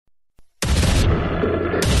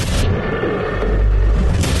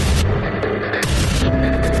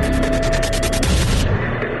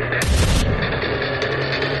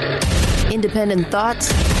independent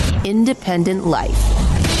thoughts, independent life.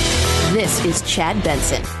 This is Chad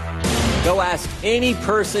Benson. Go ask any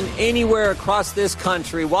person anywhere across this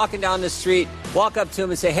country, walking down the street, walk up to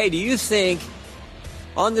them and say, hey, do you think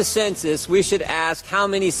on the census we should ask how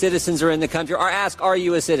many citizens are in the country, or ask, are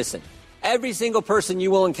you a citizen? Every single person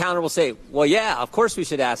you will encounter will say, well, yeah, of course we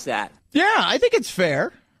should ask that. Yeah, I think it's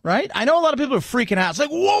fair, right? I know a lot of people are freaking out. It's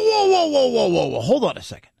like, whoa. Hold on a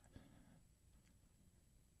second.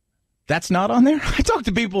 That's not on there? I talked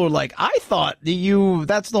to people who are like, I thought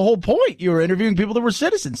that's the whole point. You were interviewing people that were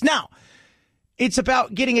citizens. Now, it's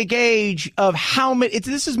about getting a gauge of how many.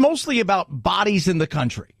 This is mostly about bodies in the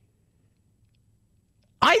country.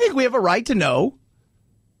 I think we have a right to know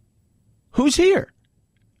who's here.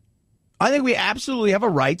 I think we absolutely have a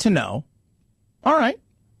right to know, all right,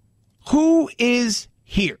 who is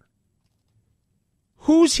here?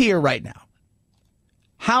 Who's here right now?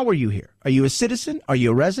 How are you here? Are you a citizen? Are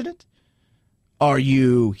you a resident? Are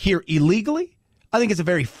you here illegally? I think it's a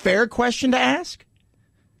very fair question to ask.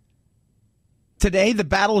 Today, the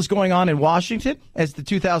battle is going on in Washington as the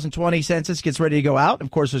 2020 census gets ready to go out. Of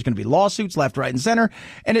course, there's going to be lawsuits left, right, and center.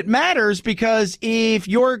 And it matters because if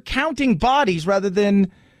you're counting bodies rather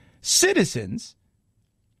than citizens,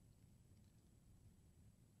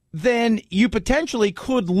 then you potentially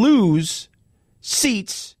could lose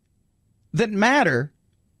seats that matter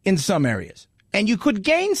in some areas. And you could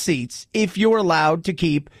gain seats if you're allowed to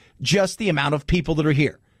keep just the amount of people that are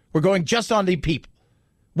here. We're going just on the people.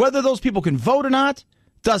 Whether those people can vote or not,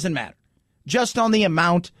 doesn't matter. Just on the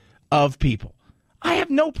amount of people. I have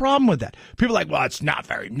no problem with that. People are like, well, it's not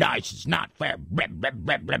very nice. It's not fair. Blah, blah,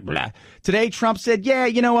 blah, blah, blah. Today, Trump said, yeah,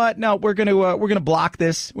 you know what? No, we're going to block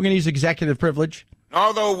this. We're going to use executive privilege.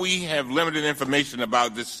 Although we have limited information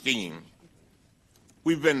about this scheme,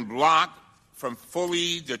 we've been blocked from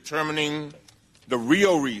fully determining the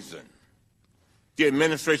real reason the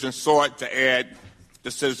administration sought to add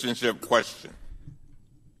the citizenship question.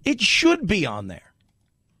 It should be on there,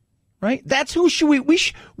 right? That's who should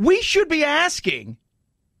we should be asking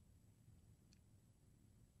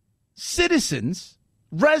citizens,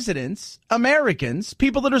 residents, Americans,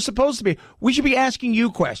 people that are supposed to be. We should be asking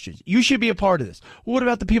you questions. You should be a part of this. What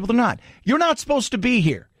about the people that are not? You're not supposed to be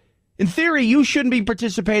here. In theory, you shouldn't be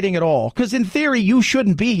participating at all because in theory, you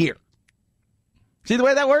shouldn't be here. See the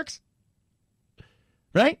way that works?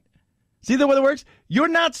 Right? See the way that works? You're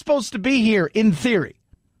not supposed to be here in theory.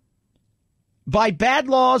 By bad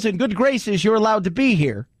laws and good graces, you're allowed to be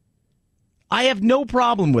here. I have no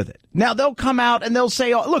problem with it. Now, they'll come out and they'll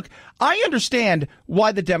say, oh, look, I understand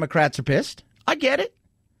why the Democrats are pissed. I get it,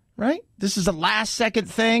 right? This is a last-second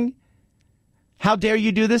thing. How dare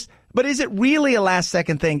you do this? But is it really a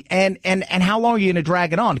last-second thing? And how long are you going to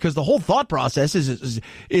drag it on? Because the whole thought process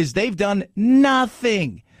is they've done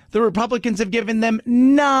nothing. The Republicans have given them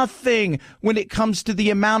nothing when it comes to the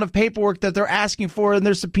amount of paperwork that they're asking for and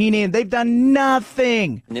they're subpoenaing. They've done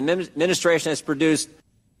nothing. The administration has produced.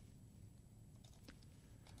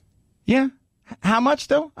 Yeah. How much,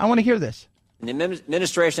 though? I want to hear this. The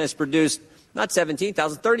administration has produced not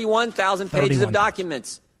 17,000, 31,000 pages of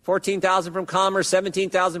documents. 14,000 from Commerce,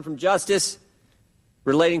 17,000 from Justice,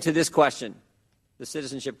 relating to this question, the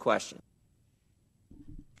citizenship question.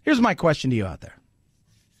 Here's my question to you out there.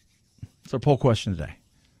 It's our poll question today.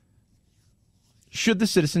 Should the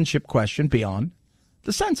citizenship question be on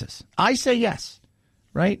the census? I say yes,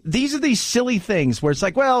 right? These are these silly things where it's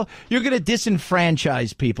like, well, you're going to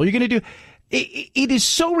disenfranchise people. You're going to do it is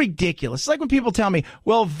so ridiculous. It's like when people tell me,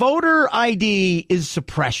 well, voter ID is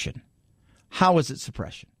suppression. How is it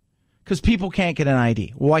suppression? Because people can't get an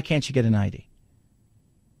ID. Why can't you get an ID?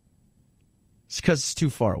 It's because it's too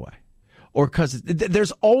far away. Or because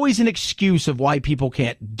there's always an excuse of why people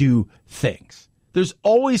can't do things. There's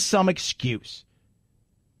always some excuse.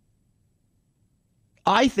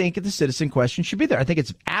 I think the citizen question should be there. I think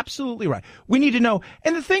it's absolutely right. We need to know.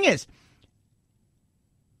 And the thing is,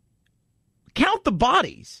 count the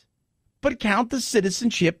bodies, but count the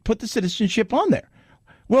citizenship, put the citizenship on there.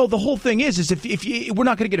 Well, the whole thing is if we're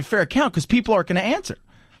not going to get a fair account because people aren't going to answer.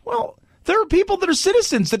 Well, there are people that are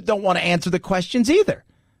citizens that don't want to answer the questions either.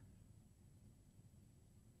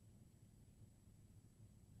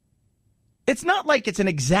 It's not like it's an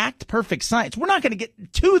exact perfect science. We're not going to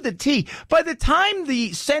get to the T. By the time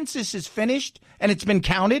the census is finished and it's been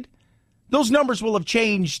counted, those numbers will have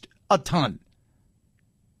changed a ton.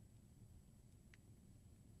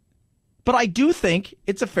 But I do think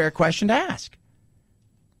it's a fair question to ask.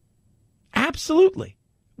 Absolutely.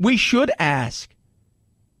 We should ask.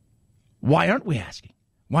 Why aren't we asking?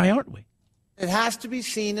 Why aren't we? It has to be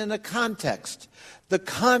seen in a context. The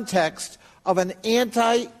context of an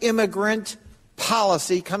anti-immigrant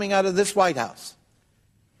policy coming out of this White House.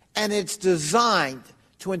 And it's designed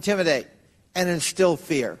to intimidate and instill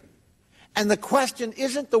fear. And the question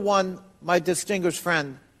isn't the one my distinguished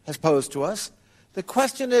friend has posed to us. The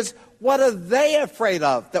question is, what are they afraid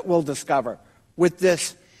of that we'll discover with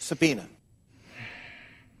this subpoena?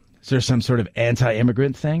 Is there some sort of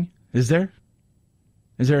anti-immigrant thing? Is there?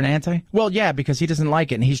 Is there an anti? Well, yeah, because he doesn't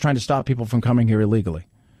like it, and he's trying to stop people from coming here illegally.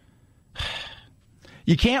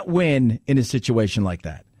 You can't win in a situation like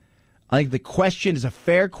that. I think the question is a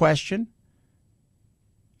fair question.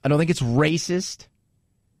 I don't think it's racist.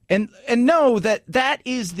 And know that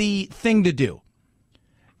is the thing to do.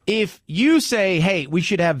 If you say, hey, we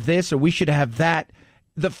should have this or we should have that,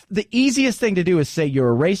 the easiest thing to do is say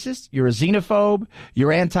you're a racist, you're a xenophobe,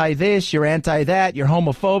 you're anti-this, you're anti-that, you're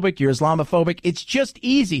homophobic, you're Islamophobic. It's just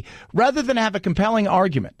easy rather than have a compelling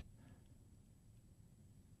argument.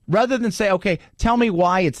 Rather than say, okay, tell me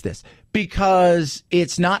why it's this. Because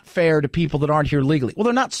it's not fair to people that aren't here legally. Well,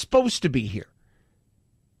 they're not supposed to be here.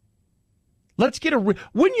 Let's get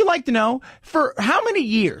wouldn't you like to know for how many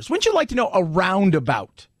years? Wouldn't you like to know a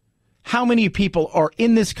roundabout how many people are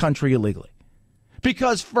in this country illegally?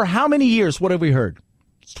 Because for how many years, what have we heard?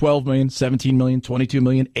 It's 12 million, 17 million, 22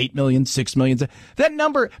 million, 8 million, 6 million. That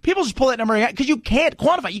number, people just pull that number out because you can't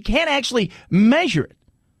quantify it. You can't actually measure it.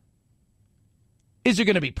 Is it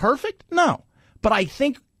going to be perfect? No. But I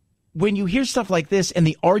think when you hear stuff like this and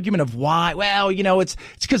the argument of why, well, you know, it's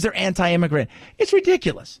because they're anti-immigrant, it's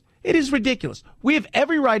ridiculous. It is ridiculous. We have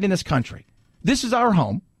every right in this country. This is our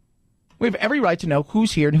home. We have every right to know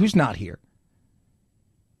who's here and who's not here.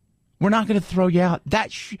 We're not going to throw you out.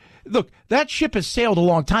 Look, that ship has sailed a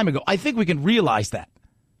long time ago. I think we can realize that.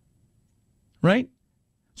 Right?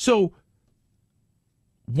 So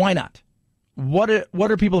why not? What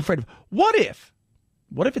are people afraid of? What if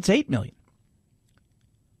it's 8 million?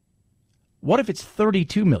 What if it's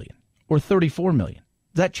 32 million or 34 million?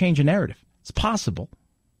 Does that change a narrative? It's possible.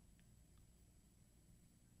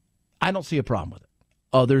 I don't see a problem with it.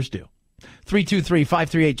 Others do.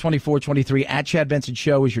 323-538-2423 at Chad Benson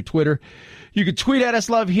Show is your Twitter. You can tweet at us.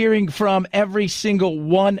 Love hearing from every single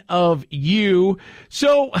one of you.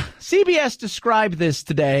 So CBS described this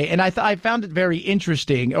today, and I found it very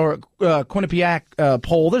interesting. Or Quinnipiac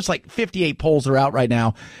poll. There's like 58 polls are out right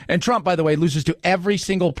now. And Trump, by the way, loses to every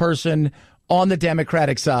single person on the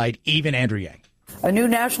Democratic side, even Andrew Yang. A new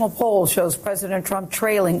national poll shows President Trump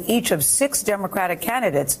trailing each of 6 Democratic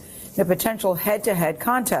candidates in a potential head-to-head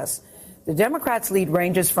contest. The Democrats' lead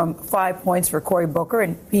ranges from 5 points for Cory Booker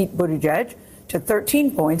and Pete Buttigieg to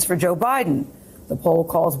 13 points for Joe Biden. The poll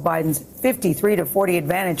calls Biden's 53-40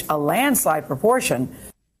 advantage a landslide proportion.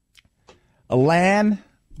 A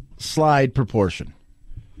landslide proportion.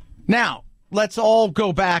 Now, let's all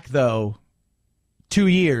go back, though, 2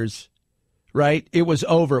 years, right? It was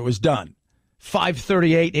over. It was done.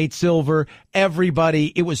 538, 8 silver,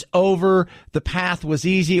 everybody, it was over. The path was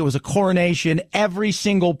easy. It was a coronation. Every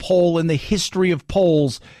single poll in the history of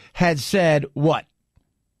polls had said what?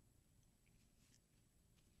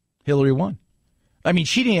 Hillary won. I mean,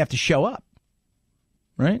 she didn't have to show up,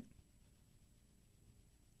 right?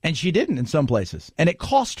 And she didn't in some places. And it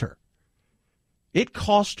cost her. It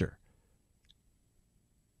cost her.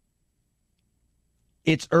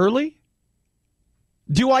 It's early.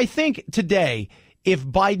 Do I think today, if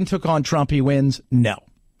Biden took on Trump, he wins? No.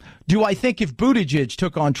 Do I think if Buttigieg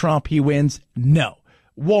took on Trump, he wins? No.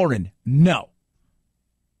 Warren? No.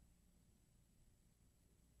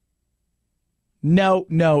 No.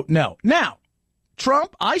 Now,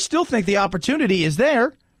 Trump, I still think the opportunity is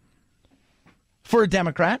there for a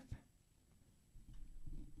Democrat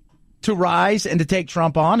to rise and to take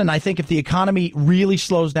Trump on. And I think if the economy really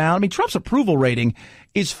slows down, I mean, Trump's approval rating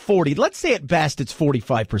is 40. Let's say at best it's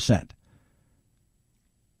 45%.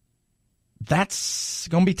 That's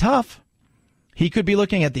going to be tough. He could be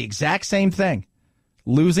looking at the exact same thing,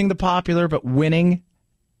 losing the popular but winning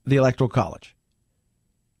the Electoral College,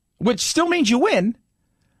 which still means you win,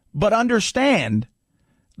 but understand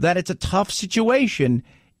that it's a tough situation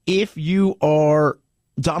if you are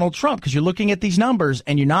Donald Trump, because you're looking at these numbers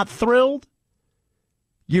and you're not thrilled.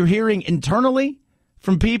 You're hearing internally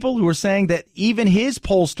from people who are saying that even his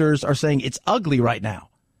pollsters are saying it's ugly right now.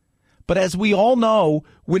 But as we all know,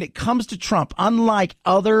 when it comes to Trump, unlike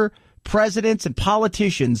other presidents and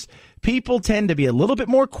politicians, people tend to be a little bit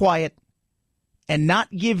more quiet and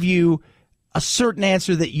not give you a certain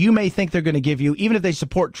answer that you may think they're going to give you, even if they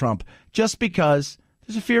support Trump, just because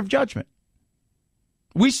there's a fear of judgment.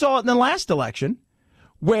 We saw it in the last election,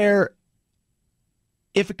 where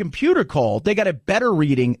if a computer called, they got a better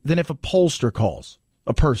reading than if a pollster calls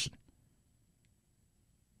a person.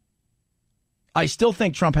 I still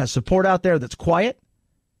think Trump has support out there that's quiet.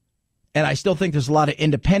 And I still think there's a lot of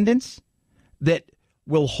independents that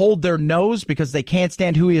will hold their nose because they can't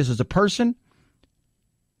stand who he is as a person,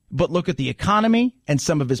 but look at the economy and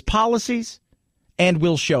some of his policies and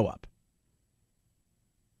will show up.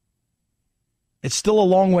 It's still a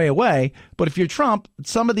long way away, but if you're Trump,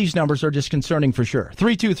 some of these numbers are disconcerting for sure.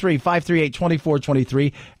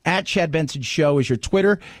 323-538-2423 at Chad Benson Show is your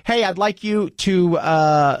Twitter. Hey, I'd like you to,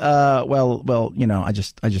 I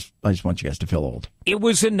just want you guys to feel old. It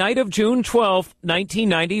was the night of June 12th,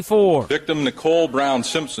 1994. Victim Nicole Brown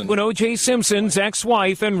Simpson. When O.J. Simpson's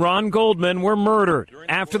ex-wife and Ron Goldman were murdered.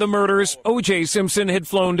 After the murders, O.J. Simpson had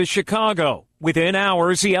flown to Chicago. Within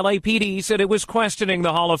hours, the LAPD said it was questioning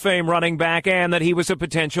the Hall of Fame running back and that he was a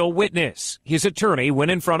potential witness. His attorney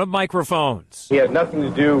went in front of microphones. He had nothing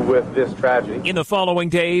to do with this tragedy. In the following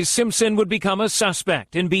days, Simpson would become a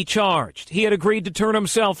suspect and be charged. He had agreed to turn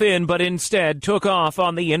himself in, but instead took off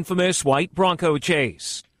on the infamous white Bronco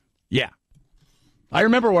chase. Yeah. I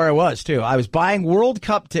remember where I was, too. I was buying World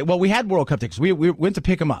Cup tickets. Well, we had World Cup tickets. We went to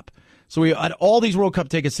pick them up. So we had all these World Cup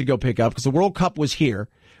tickets to go pick up because the World Cup was here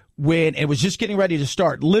when it was just getting ready to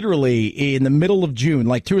start, literally in the middle of June,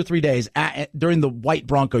 like 2 or 3 days during the white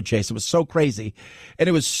Bronco chase. It was so crazy. And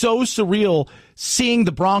it was so surreal seeing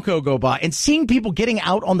the Bronco go by and seeing people getting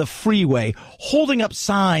out on the freeway, holding up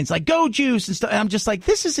signs like "Go Juice" and stuff. And I'm just like,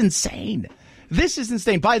 this is insane. This is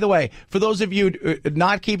insane. By the way, for those of you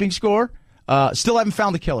not keeping score, still haven't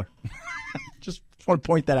found the killer. Just want to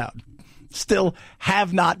point that out. Still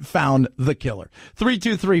have not found the killer.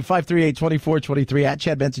 323-538-2423 at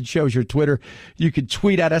Chad Benson Show is your Twitter. You can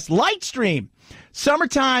tweet at us. Lightstream.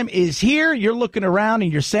 Summertime is here. You're looking around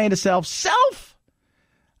and you're saying to self,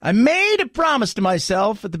 I made a promise to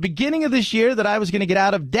myself at the beginning of this year that I was going to get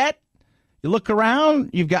out of debt. You look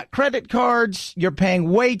around, you've got credit cards, you're paying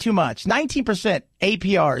way too much. 19%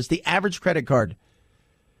 APR is the average credit card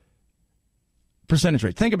percentage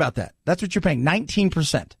rate. Think about that. That's what you're paying,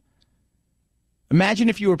 19%. Imagine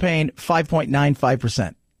if you were paying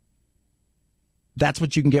 5.95%. That's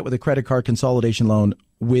what you can get with a credit card consolidation loan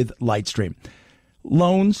with Lightstream.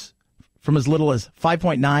 Loans from as little as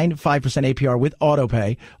 5.95% APR with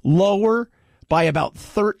autopay, lower by about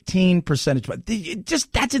 13 percentage points.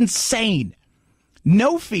 That's insane.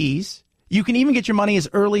 No fees. You can even get your money as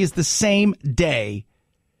early as the same day.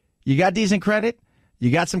 You got decent credit? You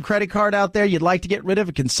got some credit card out there you'd like to get rid of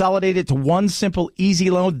and consolidate it to one simple, easy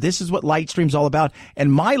loan. This is what Lightstream's all about.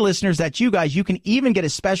 And my listeners, that's you guys, you can even get a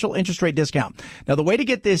special interest rate discount. Now, the way to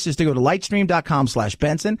get this is to go to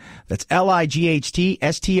lightstream.com/Benson. That's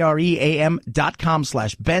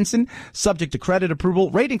LIGHTSTREAM.com/Benson. Subject to credit approval.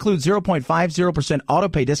 Rate includes 0.50%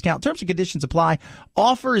 autopay discount. Terms and conditions apply.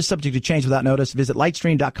 Offer is subject to change without notice. Visit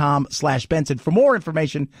lightstream.com/Benson. For more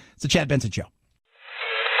information, it's the Chad Benson Show.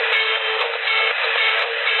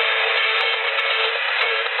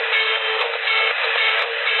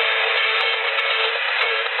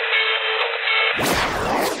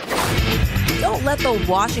 Let the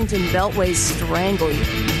Washington Beltway strangle you.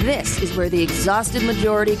 This is where the exhausted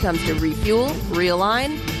majority comes to refuel,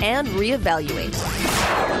 realign, and reevaluate.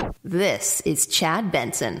 This is Chad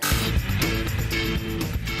Benson.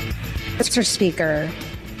 Mr. Speaker,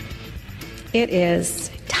 it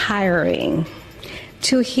is tiring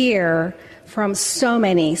to hear from so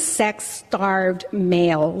many sex-starved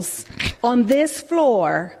males on this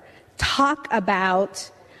floor talk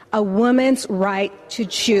about a woman's right to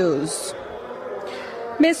choose.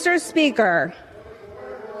 Mr. Speaker.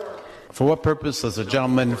 For what purpose does the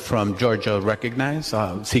gentleman from Georgia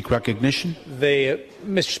seek recognition?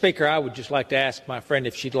 Mr. Speaker, I would just like to ask my friend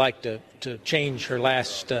if she'd like to change her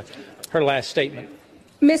last statement.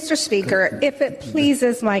 Mr. Speaker, if it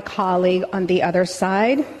pleases my colleague on the other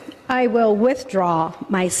side, I will withdraw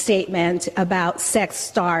my statement about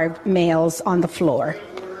sex-starved males on the floor.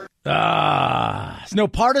 There's no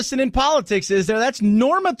partisan in politics, is there? That's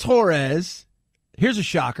Norma Torres. Here's a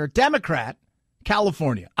shocker. Democrat,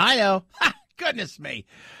 California. I know. Goodness me.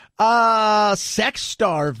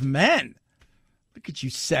 Sex-starved men. Look at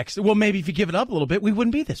you, sex. Well, maybe if you give it up a little bit, we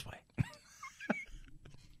wouldn't be this way.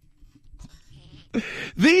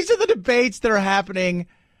 These are the debates that are happening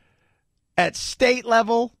at state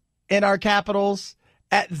level in our capitals,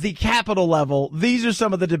 at the capital level. These are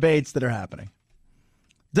some of the debates that are happening.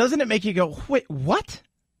 Doesn't it make you go, wait, what?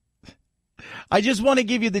 I just want to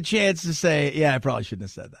give you the chance to say, yeah, I probably shouldn't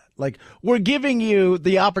have said that. Like, we're giving you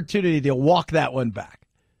the opportunity to walk that one back.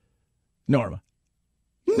 Norma.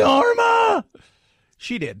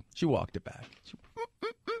 She did. She walked it back.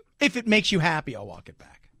 If it makes you happy, I'll walk it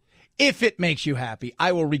back. If it makes you happy,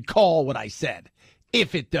 I will recall what I said.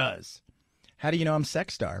 If it does. How do you know I'm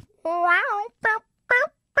sex starved?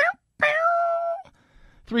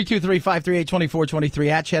 323-538-2423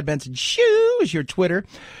 at Chad Benson Show is your Twitter.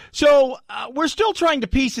 So we're still trying to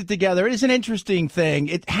piece it together. It is an interesting thing.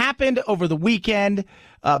 It happened over the weekend.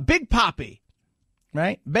 Big Papi,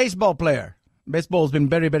 right? Baseball player. Baseball has been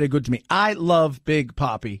very, very good to me. I love Big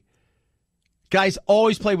Papi. Guy's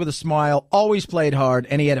always played with a smile, always played hard,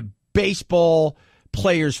 and he had a baseball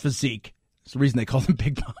player's physique. That's the reason they call him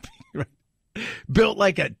Big Papi. Right? Built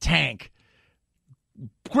like a tank.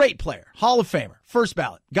 Great player, Hall of Famer, first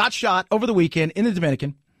ballot. Got shot over the weekend in the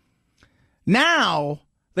Dominican. Now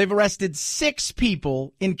they've arrested 6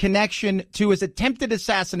 people in connection to his attempted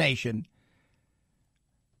assassination.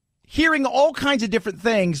 Hearing all kinds of different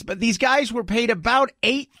things, but these guys were paid about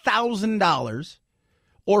 $8,000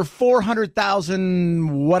 or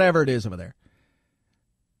 $400,000, whatever it is over there,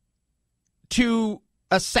 to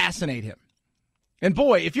assassinate him. And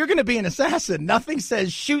boy, if you're going to be an assassin, nothing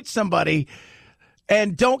says shoot somebody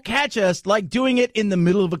and don't catch us like doing it in the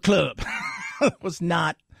middle of a club.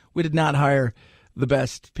 We did not hire the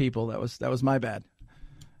best people. That was my bad.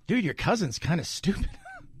 Dude, your cousin's kind of stupid.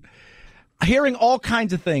 Hearing all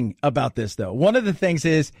kinds of things about this, though. One of the things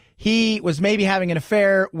is he was maybe having an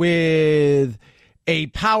affair with a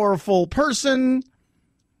powerful person.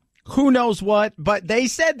 Who knows what? But they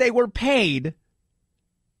said they were paid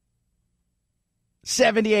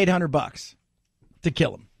 $7,800 to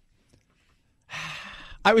kill him.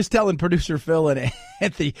 I was telling producer Phil and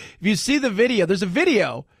Anthony, if you see the video, there's a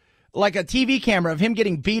video, like a TV camera of him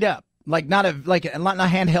getting beat up, not a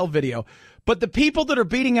handheld video. But the people that are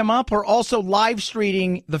beating him up are also live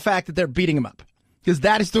streaming the fact that they're beating him up, because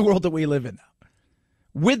that is the world that we live in now.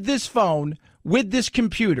 With this phone, with this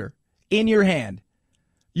computer in your hand,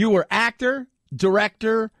 you were actor,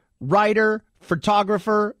 director, writer,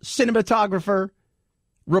 photographer, cinematographer,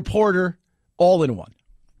 reporter, all in one.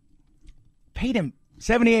 Paid him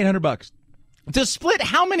 $7,800 to split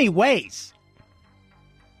how many ways?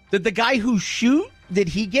 Did the guy who shoot, did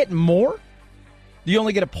he get more? Do you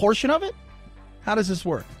only get a portion of it? How does this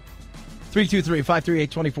work?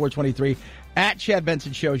 323-538-2423 at Chad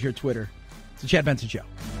Benson Show is your Twitter. It's the Chad Benson Show.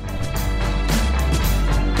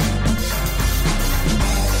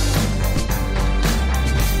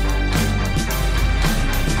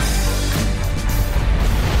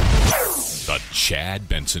 The Chad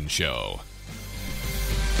Benson Show.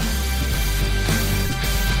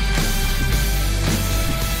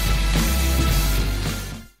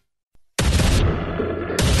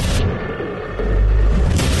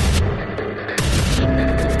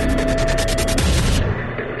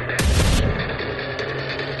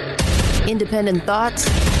 Independent thoughts,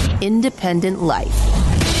 independent life.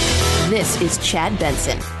 This is Chad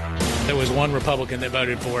Benson. There was one Republican that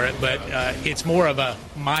voted for it, but it's more of a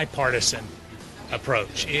bipartisan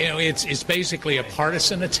approach. It's basically a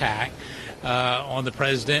partisan attack on the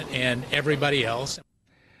president and everybody else.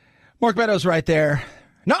 Mark Meadows right there.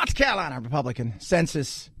 North Carolina Republican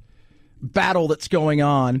census battle that's going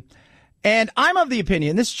on. And I'm of the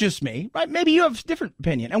opinion, this is just me, right? Maybe you have a different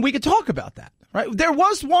opinion, and we could talk about that. Right. There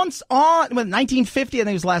was once in 1950, I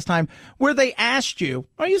think it was the last time, where they asked you,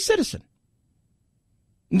 are you a citizen?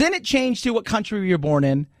 And then it changed to what country you're born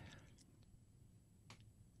in.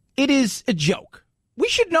 It is a joke. We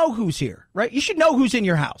should know who's here, right? You should know who's in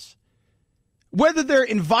your house, whether they're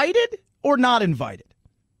invited or not invited.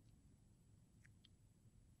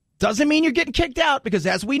 Doesn't mean you're getting kicked out, because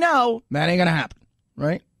as we know, that ain't going to happen,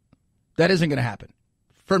 right? That isn't going to happen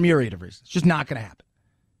for a myriad of reasons. It's just not going to happen.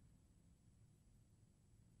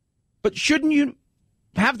 But shouldn't you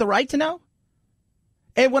have the right to know?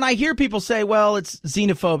 And when I hear people say, well, it's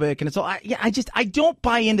xenophobic and it's all, I don't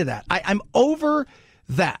buy into that. I'm over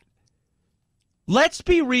that. Let's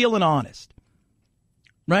be real and honest.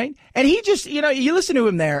 Right? And he just, you listen to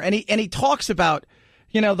him there and he talks about,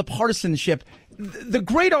 the partisanship. The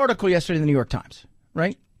great article yesterday in the New York Times,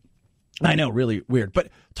 right? I know, really weird, but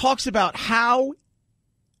talks about how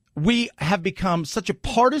we have become such a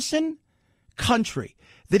partisan country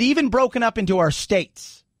that even broken up into our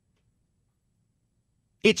states,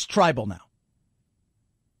 it's tribal now.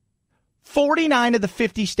 49 of the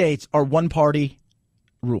 50 states are one-party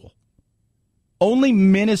rule. Only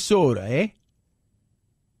Minnesota,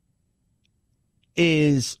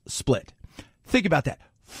 is split. Think about that.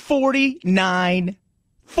 49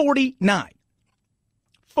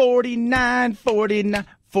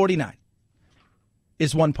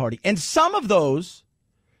 is one party. And some of those,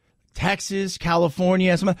 Texas,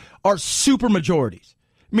 California, some are super majorities,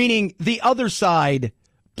 meaning the other side,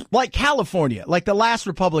 like California, like the last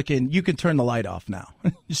Republican, you can turn the light off now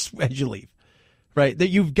just as you leave, right? That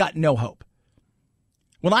you've got no hope.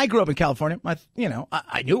 When I grew up in California,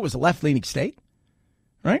 I knew it was a left-leaning state,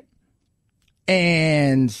 right?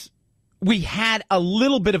 And we had a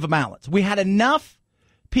little bit of a balance. We had enough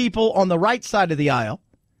people on the right side of the aisle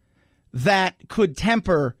that could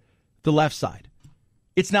temper the left side.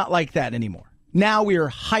 It's not like that anymore. Now we are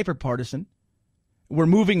hyper-partisan. We're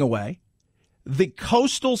moving away. The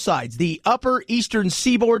coastal sides, the upper eastern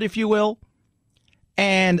seaboard, if you will,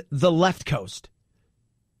 and the left coast,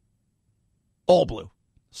 all blue.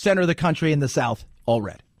 Center of the country and the south, all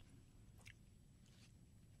red.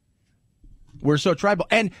 We're so tribal.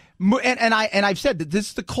 And I've said that this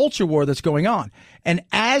is the culture war that's going on. And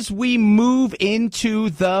as we move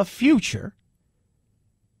into the future,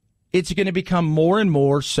 it's going to become more and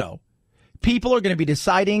more so. People are going to be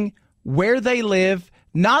deciding where they live,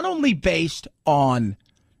 not only based on,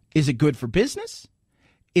 is it good for business?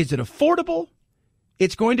 Is it affordable?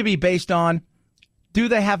 It's going to be based on, do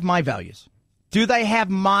they have my values? Do they have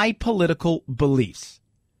my political beliefs?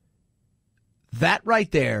 That right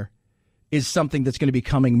there is something that's going to be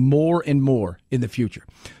coming more and more in the future.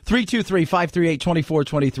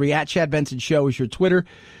 323-538-2423 at Chad Benson Show is your Twitter.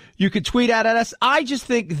 You could tweet at us. I just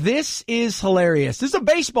think this is hilarious. This is a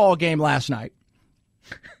baseball game last night.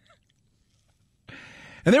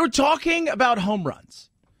 And they were talking about home runs.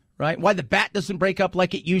 Right? Why the bat doesn't break up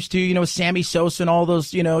like it used to, Sammy Sosa and all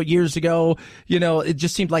those, years ago. It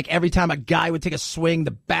just seemed like every time a guy would take a swing,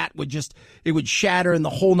 the bat would shatter in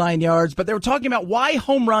the whole 9 yards. But they were talking about why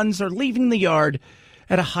home runs are leaving the yard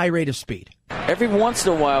at a high rate of speed. Every once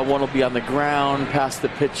in a while, one will be on the ground past the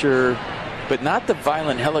pitcher, but not the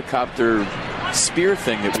violent helicopter spear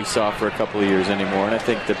thing that we saw for a couple of years anymore. And I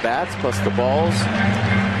think the bats plus the balls,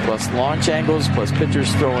 plus launch angles, plus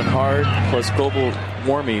pitchers throwing hard, plus global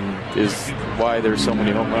warming is why there's so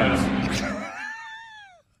many home runs.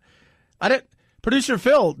 Producer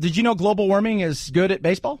Phil, did you know global warming is good at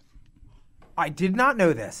baseball? I did not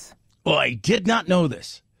know this. Well, I did not know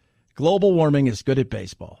this. Global warming is good at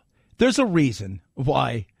baseball. There's a reason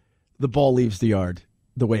why the ball leaves the yard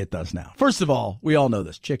the way it does now. First of all, we all know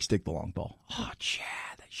this. Chicks dig the long ball. Oh, Chad,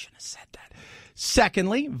 I shouldn't have said that.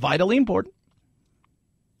 Secondly, vitally important,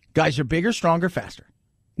 guys are bigger, stronger, faster.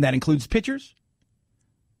 And that includes pitchers.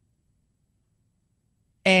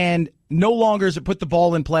 And no longer is it put the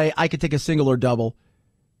ball in play, I could take a single or double.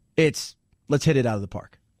 It's let's hit it out of the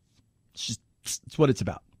park. It's what it's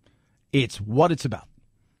about. It's what it's about,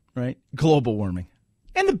 right? Global warming.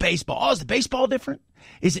 And the baseball. Oh, is the baseball different?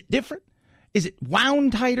 Is it different? Is it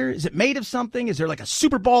wound tighter? Is it made of something? Is there like a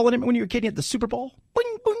Super Ball in it when you were a kid? You had the Super Bowl?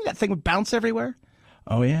 Boing, boing, that thing would bounce everywhere.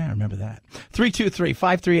 Oh, yeah, I remember that.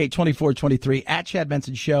 323-538-2423 at Chad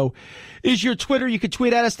Benson Show is your Twitter. You could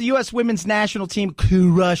tweet at us. The U.S. women's national team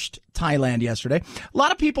crushed Thailand yesterday. A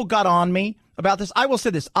lot of people got on me about this. I will say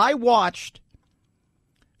this. I watched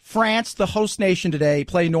France, the host nation today,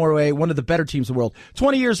 play Norway, one of the better teams in the world.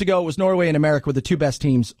 20 years ago, it was Norway and America were the two best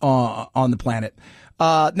teams on the planet.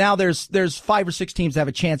 Now there's 5 or 6 teams that have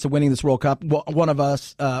a chance of winning this World Cup. One of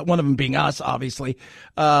them being us, obviously.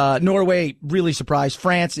 Norway really surprised.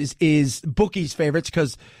 France is bookies' favorites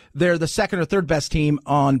because they're the second or third best team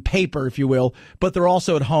on paper, if you will, but they're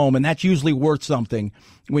also at home, and that's usually worth something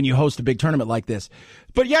when you host a big tournament like this.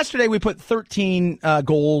 But yesterday we put 13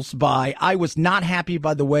 goals by. I was not happy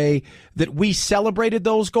by the way that we celebrated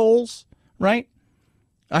those goals, right?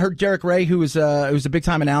 I heard Derek Ray, who was a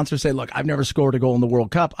big-time announcer, say, look, I've never scored a goal in the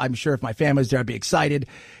World Cup. I'm sure if my family was there, I'd be excited.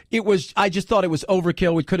 I just thought it was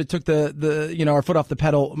overkill. We could have took our foot off the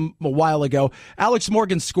pedal a while ago. Alex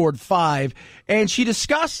Morgan scored 5, and she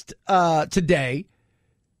discussed today,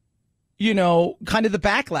 kind of the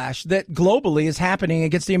backlash that globally is happening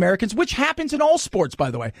against the Americans, which happens in all sports, by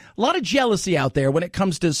the way. A lot of jealousy out there when it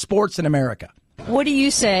comes to sports in America. What do you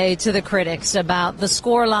say to the critics about the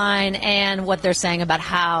scoreline and what they're saying about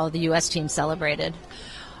how the U.S. team celebrated?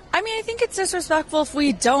 I mean, I think it's disrespectful if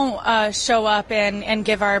we don't show up and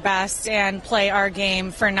give our best and play our game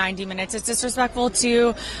for 90 minutes. It's disrespectful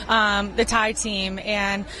to the Thai team,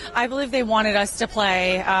 and I believe they wanted us to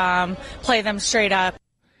play them straight up.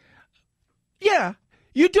 Yeah,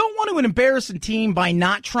 you don't want to embarrass a team by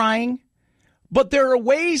not trying, but there are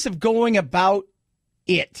ways of going about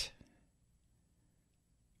it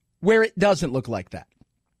where it doesn't look like that.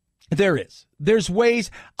 There is. There's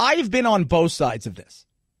ways. I've been on both sides of this.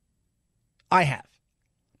 I have.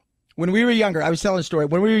 When we were younger, I was telling a story.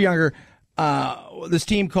 When we were younger, this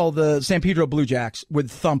team called the San Pedro Blue Jacks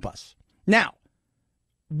would thump us. Now,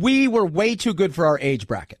 we were way too good for our age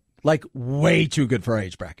bracket. Like, way too good for our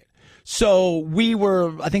age bracket. So we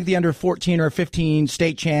were, I think, the under 14 or 15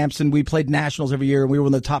 state champs, and we played nationals every year, and we were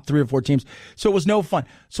in the top 3 or 4 teams. So it was no fun.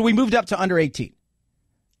 So we moved up to under 18.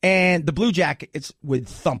 And the Blue Jackets would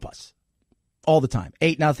thump us all the time.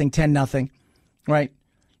 8-0, 10-0, right?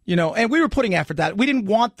 You know, and we were putting effort that. We didn't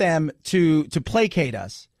want them to placate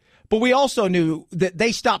us. But we also knew that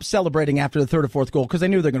they stopped celebrating after the third or fourth goal because they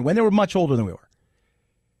knew they were going to win. They were much older than we were.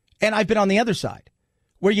 And I've been on the other side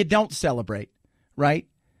where you don't celebrate, right?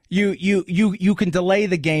 You can delay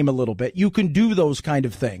the game a little bit. You can do those kind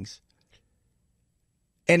of things.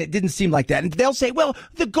 And it didn't seem like that. And they'll say, well,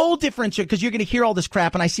 the goal differential, because you're going to hear all this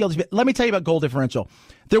crap, and I see all this. Let me tell you about goal differential.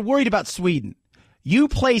 They're worried about Sweden. You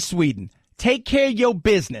play Sweden. Take care of your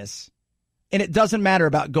business, and it doesn't matter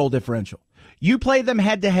about goal differential. You play them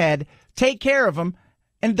head-to-head, take care of them,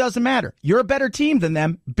 and it doesn't matter. You're a better team than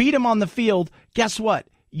them. Beat them on the field. Guess what?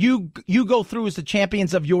 You go through as the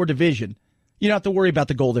champions of your division. You don't have to worry about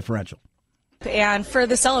the goal differential. And for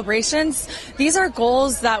the celebrations, these are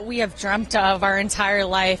goals that we have dreamt of our entire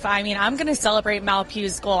life. I mean, I'm going to celebrate Mal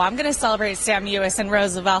Pugh's goal. I'm going to celebrate Sam Ewis and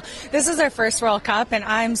Roosevelt. This is their first World Cup, and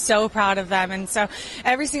I'm so proud of them. And so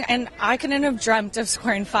and I couldn't have dreamt of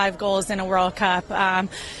scoring 5 goals in a World Cup.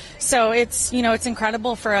 So it's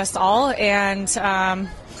incredible for us all, and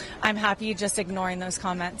I'm happy just ignoring those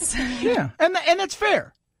comments. Yeah, and that's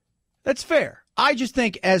fair. That's fair. I just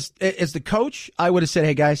think as the coach, I would have said,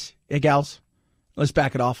 hey, guys, hey, gals, let's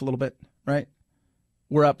back it off a little bit, right?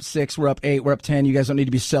 We're up 6, we're up 8, we're up 10. You guys don't need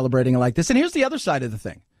to be celebrating like this. And here's the other side of the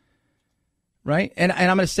thing, right? And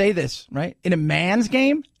I'm going to say this, right? In a man's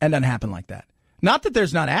game, it doesn't happen like that. Not that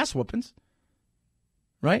there's not ass whoopings,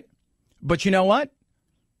 right? But you know what?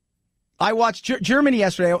 I watched Germany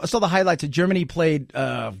yesterday. I saw the highlights of Germany played,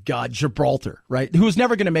 Gibraltar, right? Who was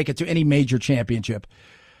never going to make it to any major championship.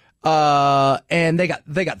 And they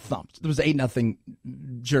got thumped. It was 8-0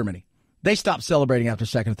 Germany. They stopped celebrating after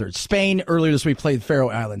second and third. Spain earlier this week played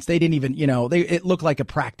Faroe Islands. They didn't even, it looked like a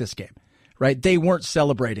practice game, right? They weren't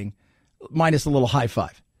celebrating, minus a little high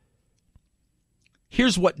five.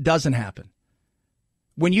 Here's what doesn't happen.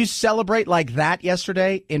 When you celebrate like that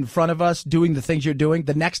yesterday in front of us, doing the things you're doing,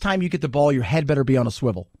 the next time you get the ball, your head better be on a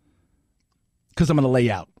swivel. Because I'm going to lay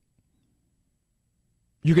you out.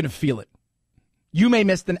 You're going to feel it. You may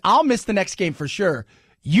I'll miss the next game for sure.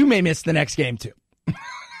 You may miss the next game too.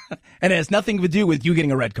 And it has nothing to do with you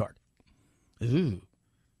getting a red card. Ooh.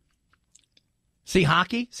 See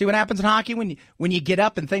hockey? See what happens in hockey when you get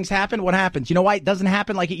up and things happen? What happens? You know why it doesn't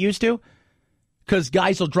happen like it used to? Because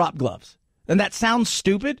guys will drop gloves. And that sounds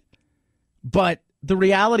stupid, but the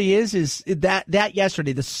reality is that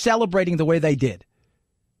yesterday, the celebrating the way they did,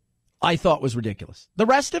 I thought was ridiculous. The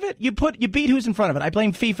rest of it, you beat who's in front of it. I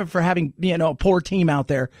blame FIFA for having, a poor team out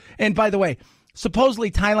there. And by the way,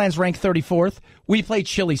 supposedly Thailand's ranked 34th. We played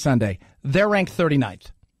Chile Sunday. They're ranked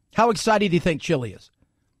 39th. How excited do you think Chile is?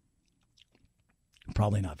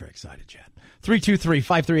 Probably not very excited, Chad.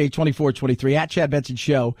 323-538-2423 at Chad Benson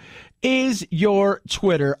Show is your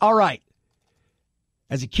Twitter. All right.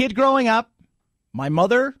 As a kid growing up, my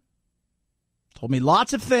mother told me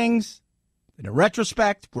lots of things that in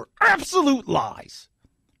retrospect were absolute lies.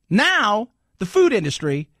 Now, the food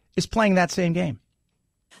industry is playing that same game.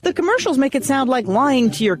 The commercials make it sound like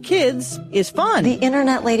lying to your kids is fun. The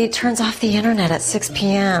internet lady turns off the internet at 6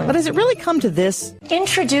 p.m. But has it really come to this?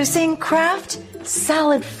 Introducing Kraft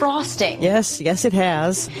Salad Frosting. Yes, it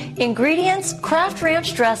has. Ingredients, Kraft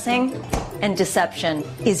Ranch dressing, and deception.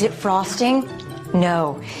 Is it frosting?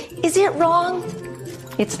 No. Is it wrong?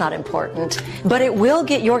 It's not important. But it will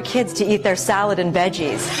get your kids to eat their salad and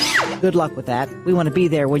veggies. Good luck with that. We want to be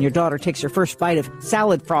there when your daughter takes her first bite of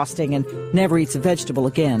salad frosting and never eats a vegetable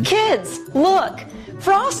again. Kids, look.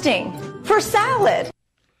 Frosting for salad.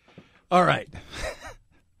 All right.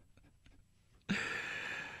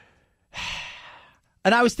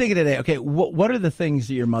 And I was thinking today, okay, what are the things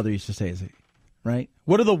that your mother used to say, right?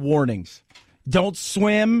 What are the warnings? Don't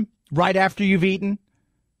swim right after you've eaten,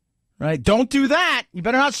 right? Don't do that. You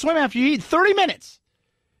better not swim after you eat 30 minutes.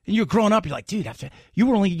 And you're growing up, you're like, dude, you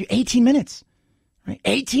were only 18 minutes, right?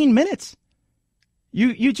 18 minutes.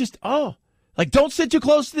 You just, don't sit too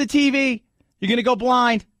close to the TV. You're going to go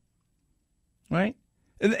blind, right?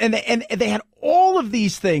 And they had all of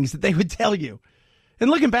these things that they would tell you. And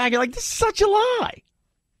looking back, you're like, this is such a lie.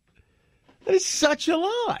 That is such a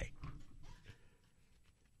lie.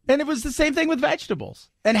 And it was the same thing with vegetables.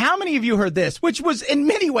 And how many of you heard this, which was in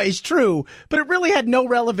many ways true, but it really had no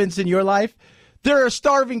relevance in your life? There are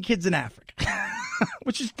starving kids in Africa,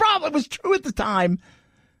 which is probably was true at the time.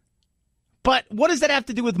 But what does that have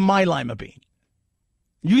to do with my lima bean?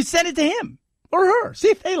 You send it to him or her. See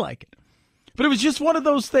if they like it. But it was just one of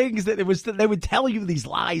those things that they would tell you these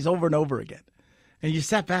lies over and over again. And you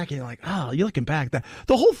sat back and you're like, you're looking back. The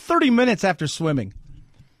whole 30 minutes after swimming,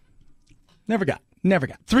 never got. Never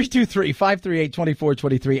got.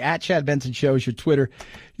 323-538-2423. At Chad Benson Show is your Twitter.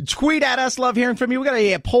 Tweet at us. Love hearing from you. We got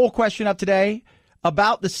a poll question up today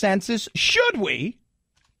about the census. Should we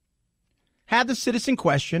have the citizen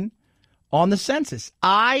question on the census?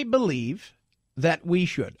 I believe that we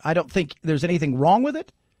should. I don't think there's anything wrong with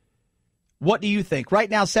it. What do you think? Right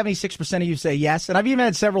now, 76% of you say yes. And I've even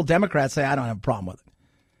had several Democrats say I don't have a problem with it.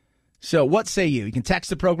 So what say you? You can text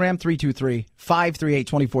the program,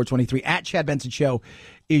 323-538-2423. At Chad Benson Show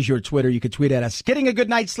is your Twitter. You can tweet at us. Getting a good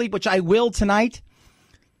night's sleep, which I will tonight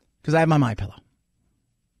because I have my MyPillow.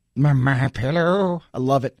 My MyPillow. I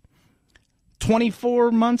love it. 24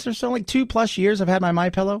 months or so, like 2+ years I've had my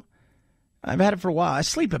MyPillow. I've had it for a while. I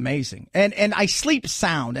sleep amazing. And I sleep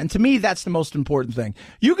sound. And to me, that's the most important thing.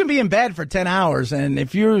 You can be in bed for 10 hours, and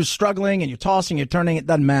if you're struggling and you're tossing, you're turning, it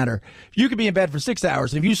doesn't matter. You could be in bed for 6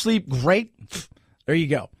 hours. And if you sleep great, there you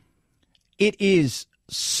go. It is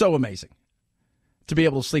so amazing to be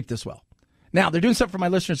able to sleep this well. Now, they're doing something for my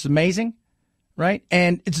listeners. It's amazing, right?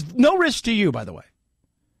 And it's no risk to you, by the way.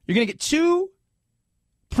 You're going to get 2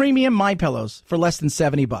 premium MyPillows for less than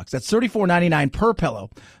 $70. That's $34.99 per pillow.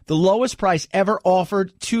 The lowest price ever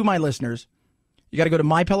offered to my listeners. You got to go to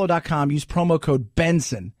MyPillow.com, use promo code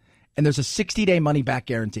Benson, and there's a 60-day money-back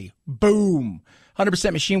guarantee. Boom.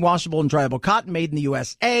 100% machine washable and dryable cotton made in the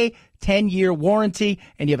USA, 10-year warranty,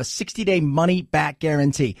 and you have a 60-day money-back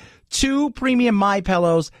guarantee. 2 premium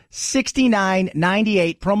MyPillows,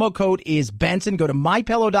 $69.98. Promo code is Benson. Go to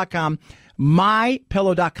MyPillow.com.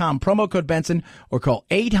 MyPillow.com, promo code Benson, or call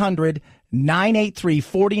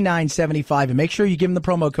 800-983-4975, and make sure you give them the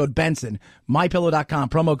promo code Benson. MyPillow.com,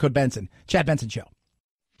 promo code Benson. Chad Benson Show.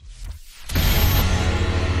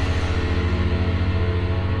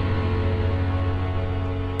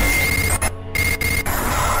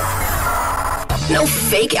 No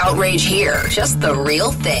fake outrage here, just the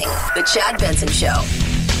real thing. The Chad Benson Show.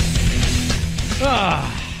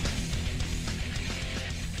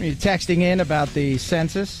 You're texting in about the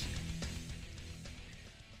census.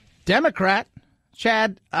 Democrat,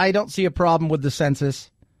 Chad, I don't see a problem with the census.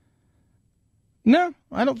 No,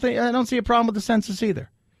 I don't see a problem with the census either.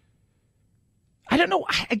 I don't know.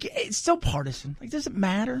 It's so partisan. Like, does it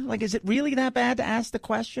matter? Like, is it really that bad to ask the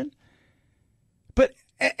question? But,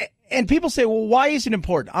 and people say, well, why is it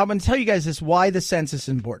important? I'm going to tell you guys this, why the census is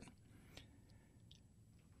important.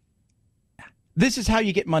 This is how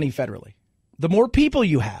you get money federally. The more people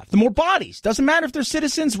you have, the more bodies. Doesn't matter if they're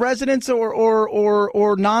citizens, residents,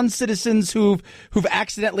 or non-citizens who've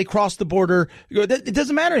accidentally crossed the border. It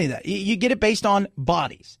doesn't matter any of that. You get it based on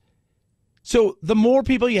bodies. So the more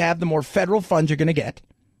people you have, the more federal funds you're going to get.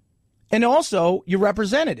 And also your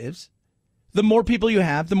representatives, the more people you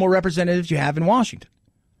have, the more representatives you have in Washington.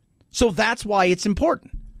 So that's why it's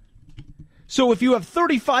important. So if you have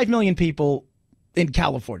 35 million people in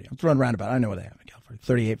California, let's run around about it. I know what they have in California,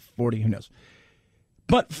 38, 40, who knows.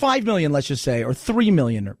 But 5 million, let's just say, or 3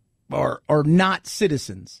 million are not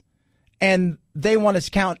citizens, and they want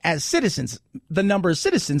to count as citizens, the number of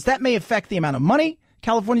citizens, that may affect the amount of money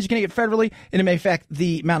California's going to get federally, and it may affect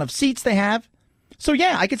the amount of seats they have. So,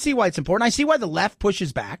 yeah, I can see why it's important. I see why the left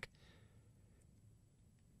pushes back.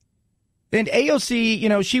 And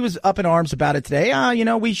AOC, she was up in arms about it today.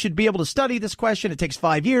 We should be able to study this question. It takes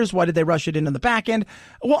 5 years. Why did they rush it in on the back end?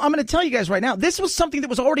 Well, I'm going to tell you guys right now, this was something that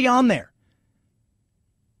was already on there.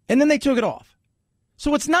 And then they took it off.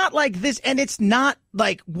 So it's not like this, and it's not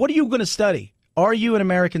like, what are you going to study? Are you an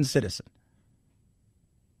American citizen?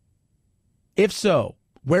 If so,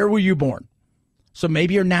 where were you born? So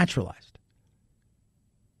maybe you're naturalized.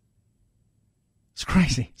 It's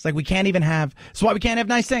crazy. It's like we can't even have, that's why we can't have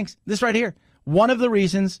nice things. This right here. One of the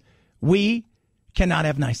reasons we cannot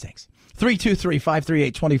have nice things.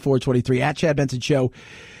 323-538-2423 at Chad Benson Show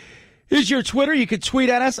is your Twitter. You can tweet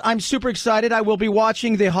at us. I'm super excited. I will be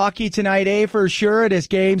watching the hockey tonight, for sure. It is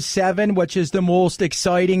Game 7, which is the most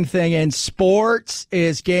exciting thing in sports,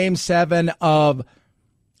 is Game 7 of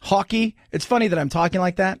hockey. It's funny that I'm talking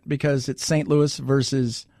like that because it's St. Louis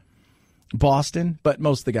versus Boston, but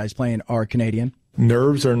most of the guys playing are Canadian.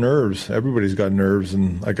 Nerves are nerves. Everybody's got nerves,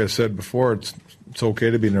 and like I said before, it's okay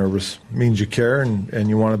to be nervous. It means you care and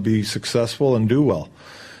you want to be successful and do well.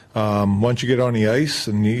 Once you get on the ice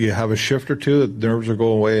and you have a shift or two, the nerves are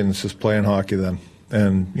going away, and it's just playing hockey then.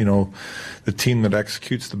 And, the team that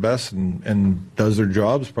executes the best and does their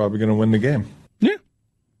job is probably going to win the game. Yeah,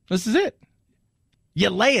 this is it. You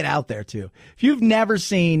lay it out there, too. If you've never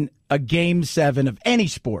seen a Game 7 of any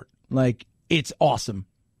sport, like, it's awesome.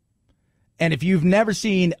 And if you've never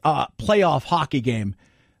seen a playoff hockey game,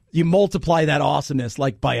 you multiply that awesomeness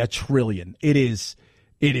like by a trillion. It is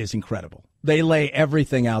incredible. They lay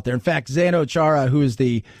everything out there. In fact, Zdeno Chara, who is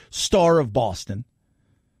the star of Boston,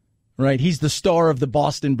 right? He's the star of the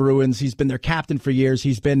Boston Bruins. He's been their captain for years.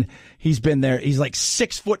 He's been there. He's like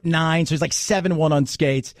 6'9", so he's like 7'1" on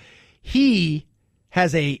skates. He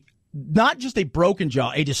has not just a broken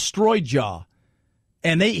jaw, a destroyed jaw.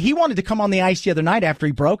 And he wanted to come on the ice the other night after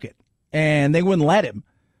he broke it, and they wouldn't let him.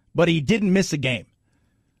 But he didn't miss a game.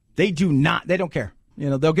 They don't care.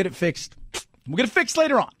 They'll get it fixed. We'll get it fixed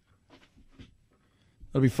later on.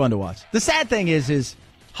 It'll be fun to watch. The sad thing is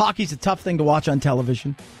hockey's a tough thing to watch on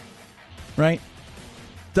television, right?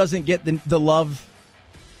 Doesn't get the love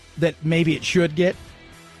that maybe it should get.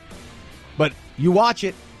 But you watch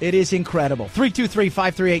it, it is incredible.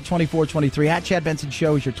 323-538-2423. At Chad Benson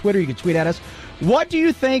Show is your Twitter. You can tweet at us. What do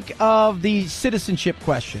you think of the citizenship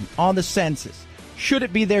question on the census? Should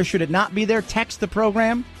it be there? Should it not be there? Text the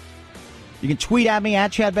program. You can tweet at me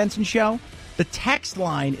at Chad Benson Show. The text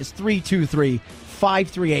line is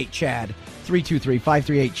 323-538-CHAD.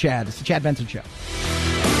 323-538-CHAD. It's the Chad Benson Show.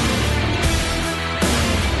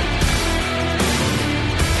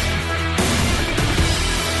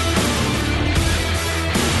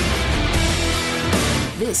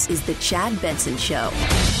 This is the Chad Benson Show.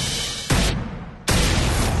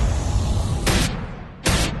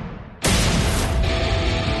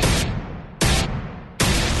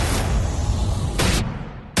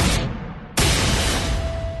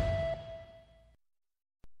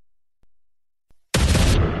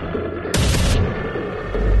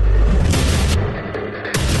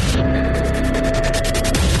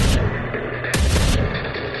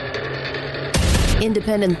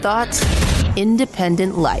 Independent thoughts,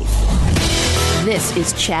 independent life. This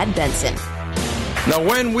is Chad Benson. Now,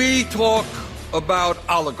 when we talk about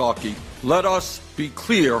oligarchy, let us be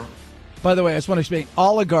clear. By the way, I just want to explain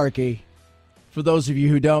oligarchy, for those of you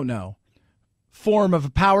who don't know, form of a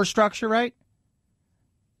power structure, right?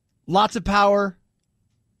 Lots of power,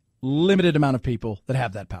 limited amount of people that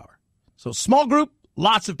have that power. So small group,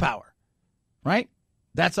 lots of power, right?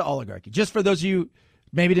 That's an oligarchy. Just for those of you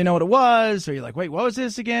maybe didn't know what it was, or you're like, wait, what was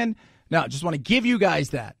this again? No, just want to give you guys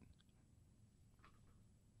that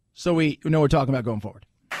so we know what we're talking about going forward.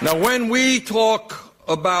 Now, when we talk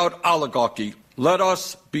about oligarchy, let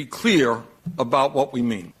us be clear about what we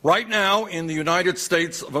mean. Right now, in the United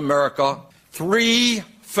States of America, 3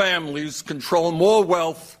 families control more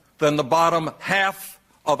wealth than the bottom half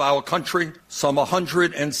of our country, some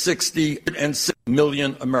 160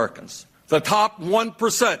 million Americans. The top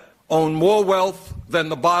 1% own more wealth than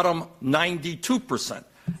the bottom 92%.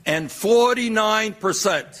 And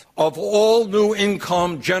 49% of all new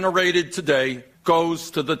income generated today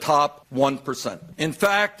goes to the top 1%. In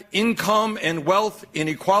fact, income and wealth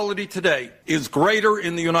inequality today is greater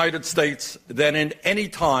in the United States than in any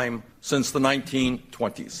time since the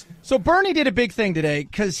 1920s. So Bernie did a big thing today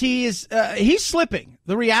because he's slipping.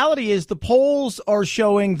 The reality is the polls are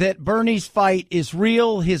showing that Bernie's fight is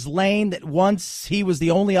real. His lane that once he was the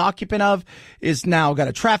only occupant of is now got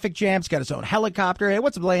a traffic jam. It's got its own helicopter. Hey,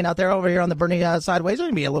 what's the lane out there over here on the Bernie sideways? There's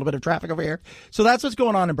going to be a little bit of traffic over here. So that's what's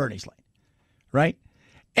going on in Bernie's lane, right?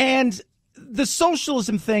 And the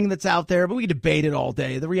socialism thing that's out there, but we debate it all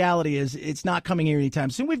day. The reality is it's not coming here anytime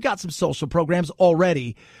soon. We've got some social programs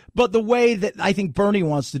already, but the way that I think Bernie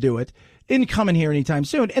wants to do it isn't coming here anytime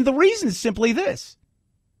soon. And the reason is simply this.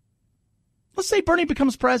 Let's say Bernie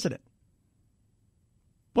becomes president.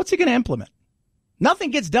 What's he going to implement?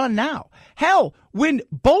 Nothing gets done now. Hell, when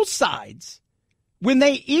both sides, when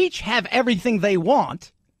they each have everything they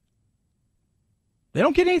want, they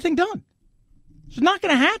don't get anything done. It's not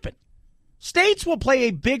going to happen. States will play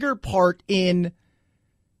a bigger part in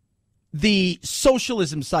the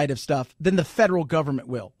socialism side of stuff than the federal government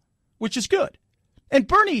will, which is good. And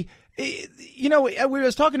Bernie, we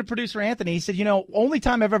was talking to producer Anthony. He said, only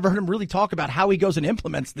time I've ever heard him really talk about how he goes and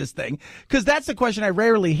implements this thing, because that's the question I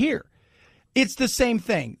rarely hear. It's the same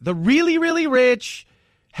thing. The really, really rich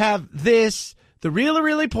have this. The really,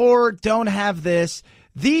 really poor don't have this.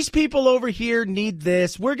 These people over here need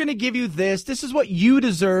this. We're going to give you this. This is what you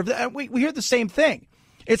deserve. We hear the same thing.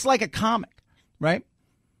 It's like a comic, right?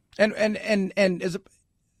 And as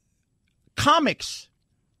comics,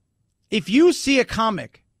 if you see a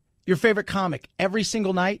comic, your favorite comic, every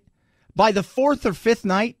single night, by the 4th or 5th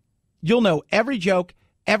night, you'll know every joke,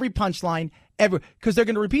 every punchline, because they're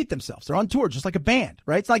going to repeat themselves. They're on tour, just like a band,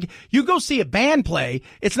 right? It's like you go see a band play.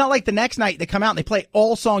 It's not like the next night they come out and they play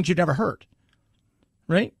all songs you've never heard.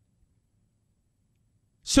 Right?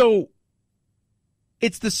 So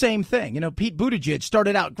it's the same thing. Pete Buttigieg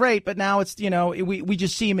started out great, but now it's, we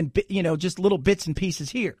just see him in, just little bits and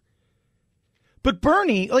pieces here. But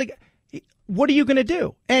Bernie, what are you going to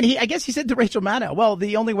do? And I guess he said to Rachel Maddow, well,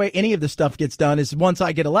 the only way any of this stuff gets done is once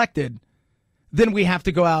I get elected, then we have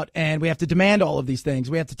to go out and we have to demand all of these things.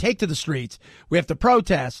 We have to take to the streets. We have to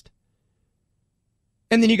protest.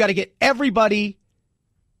 And then you got to get everybody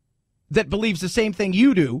that believes the same thing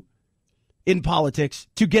you do in politics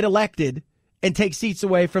to get elected and take seats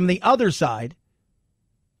away from the other side.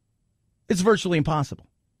 It's virtually impossible.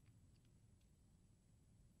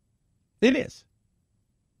 It is.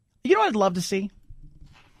 You know what I'd love to see?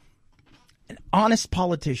 An honest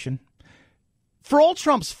politician. For all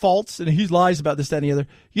Trump's faults, and he lies about this, that, and the other,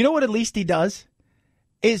 you know what at least he does?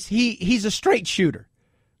 Is he's a straight shooter,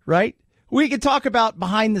 right? We can talk about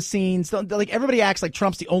behind the scenes. Like, everybody acts like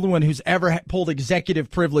Trump's the only one who's ever pulled executive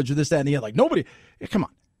privilege or this, that, and the other. Like, nobody. Come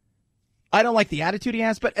on. I don't like the attitude he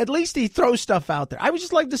has, but at least he throws stuff out there. I would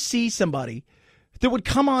just like to see somebody that would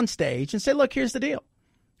come on stage and say, look, here's the deal.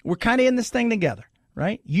 We're kind of in this thing together,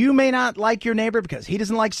 right? You may not like your neighbor because he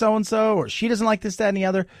doesn't like so-and-so or she doesn't like this, that, and the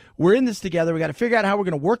other. We're in this together. We got to figure out how we're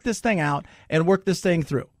going to work this thing out and work this thing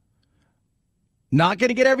through. Not going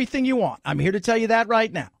to get everything you want. I'm here to tell you that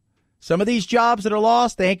right now. Some of these jobs that are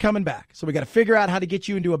lost, they ain't coming back. So we got to figure out how to get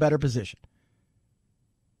you into a better position.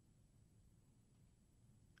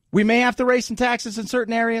 We may have to raise some taxes in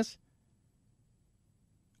certain areas.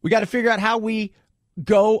 We got to figure out how we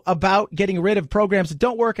go about getting rid of programs that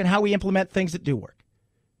don't work and how we implement things that do work.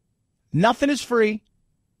 Nothing is free.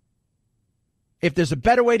 If there's a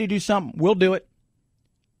better way to do something, we'll do it.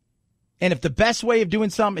 And if the best way of doing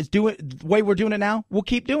something is the way we're doing it now, we'll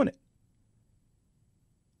keep doing it.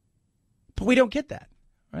 But we don't get that,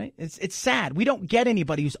 right? It's sad. We don't get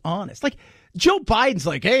anybody who's honest. Like, Joe Biden's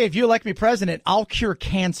like, hey, if you elect me president, I'll cure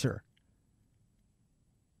cancer.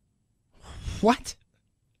 What?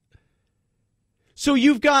 So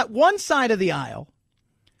you've got one side of the aisle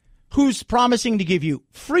who's promising to give you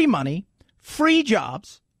free money, free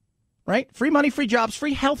jobs, right? Free money, free jobs,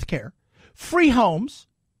 free health care, free homes,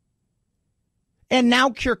 and now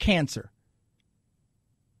cure cancer.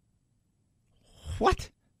 What?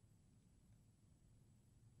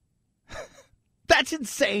 That's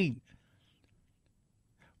insane.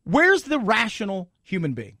 Where's the rational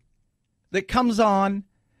human being that comes on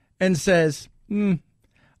and says, I'm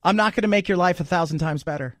not going to make your life 1,000 times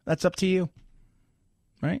better. That's up to you,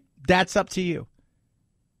 right? That's up to you.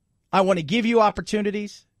 I want to give you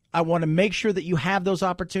opportunities. I want to make sure that you have those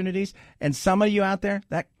opportunities. And some of you out there,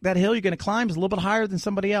 that hill you're going to climb is a little bit higher than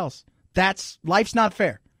somebody else. Life's not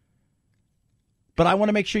fair. But I want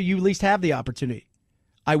to make sure you at least have the opportunity.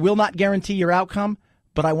 I will not guarantee your outcome,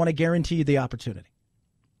 but I want to guarantee you the opportunity.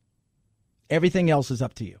 Everything else is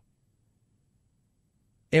up to you.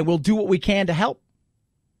 And we'll do what we can to help,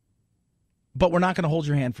 but we're not going to hold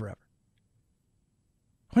your hand forever.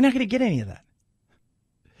 We're not going to get any of that.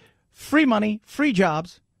 Free money, free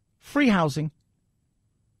jobs, free housing,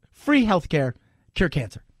 free health care, cure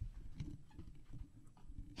cancer.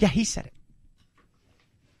 Yeah, he said it.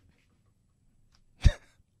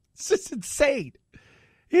 It's just insane.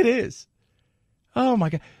 It is. Oh, my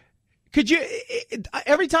God. Could you,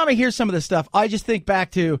 every time I hear some of this stuff, I just think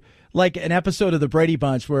back to like an episode of the Brady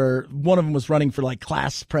Bunch where one of them was running for like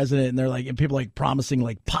class president and they're like, and people like promising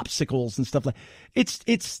like popsicles and stuff like,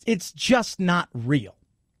 it's just not real.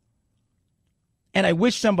 And I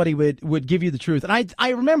wish somebody would give you the truth. And I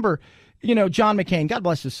remember, John McCain, God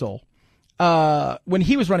bless his soul, when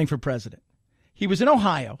he was running for president, he was in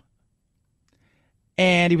Ohio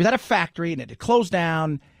and he was at a factory and it had closed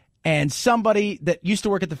down. And somebody that used to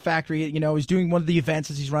work at the factory, is doing one of the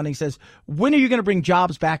events as he's running, says, when are you going to bring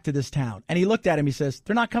jobs back to this town? And he looked at him, he says,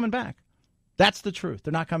 they're not coming back. That's the truth.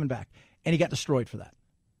 They're not coming back. And he got destroyed for that.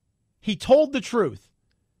 He told the truth.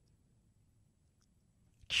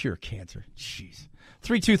 Cure cancer. Jeez.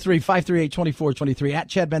 323-538-2423 at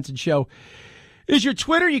Chad Benson Show is your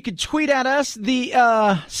Twitter. You can tweet at us.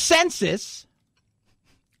 The census,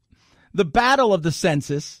 the battle of the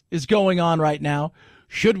census is going on right now.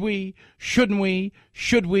 Should we? Shouldn't we?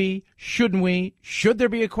 Should we? Shouldn't we? Should there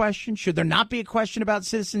be a question? Should there not be a question about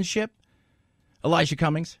citizenship? Elijah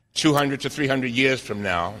Cummings. 200 to 300 years from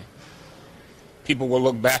now, people will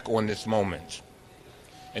look back on this moment,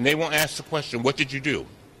 and they won't ask the question, what did you do?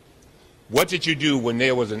 What did you do when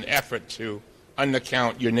there was an effort to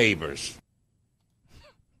undercount your neighbors?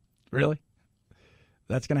 Really?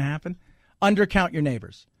 That's going to happen? Undercount your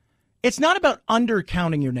neighbors. It's not about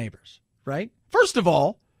undercounting your neighbors, right? First of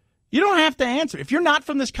all, you don't have to answer. If you're not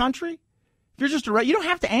from this country, if you're just you don't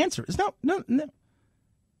have to answer. It's no.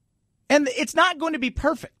 And it's not going to be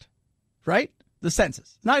perfect, right? The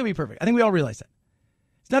census. It's not going to be perfect. I think we all realize that.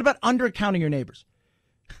 It's not about undercounting your neighbors.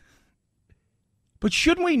 But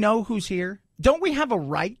shouldn't we know who's here? Don't we have a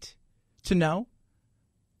right to know?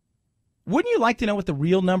 Wouldn't you like to know what the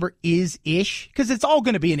real number is-ish? Because it's all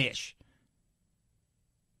going to be an ish.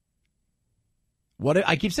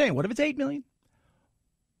 I keep saying, what if it's 8 million?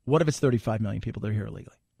 What if it's 35 million people that are here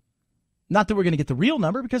illegally? Not that we're going to get the real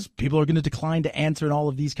number because people are going to decline to answer and all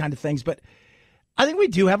of these kind of things, but I think we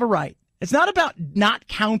do have a right. It's not about not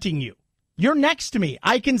counting you. You're next to me.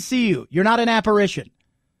 I can see you. You're not an apparition.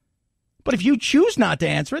 But if you choose not to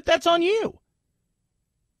answer it, that's on you.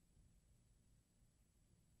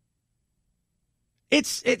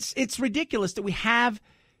 It's ridiculous that we have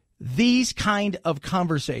these kind of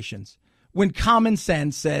conversations when common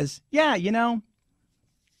sense says, yeah,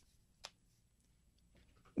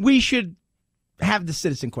 we should have the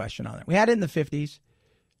citizen question on there. We had it in the 50s.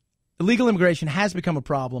 Illegal immigration has become a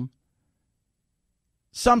problem.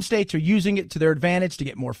 Some states are using it to their advantage to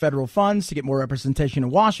get more federal funds, to get more representation in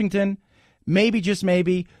Washington. Maybe, just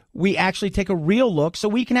maybe, we actually take a real look so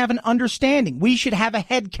we can have an understanding. We should have a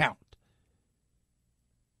head count.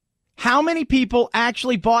 How many people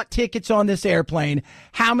actually bought tickets on this airplane?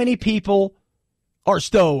 How many people are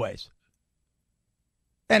stowaways?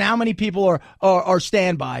 And how many people are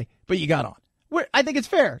standby, but you got on? I think it's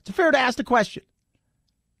fair. It's fair to ask the question.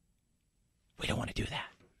 We don't want to do that.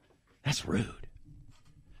 That's rude.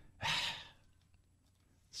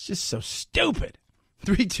 It's just so stupid.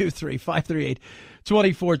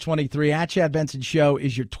 323-538-2423. At Chad Benson Show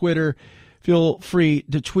is your Twitter. Feel free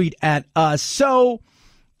to tweet at us. So,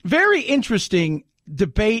 very interesting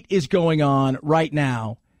debate is going on right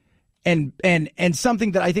now, and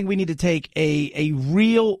something that I think we need to take a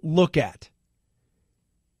real look at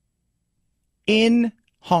in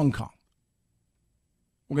Hong Kong.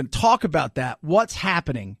 We're going to talk about that, what's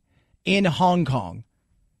happening in Hong Kong,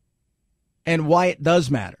 and why it does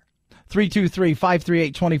matter.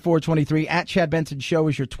 323-538-2423. At Chad Benson Show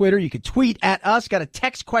is your Twitter. You can tweet at us. Got a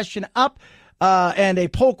text question up and a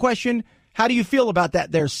poll question. How do you feel about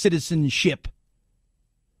that there citizenship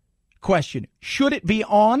question? Should it be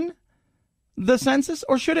on the census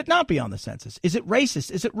or should it not be on the census? Is it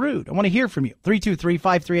racist? Is it rude? I want to hear from you.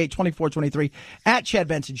 323-538-2423. At Chad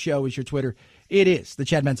Benson Show is your Twitter. It is the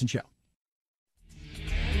Chad Benson Show.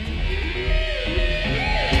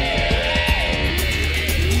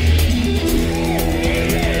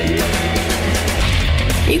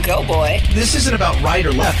 You go, boy. This isn't about right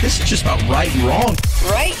or left. This is just about right and wrong.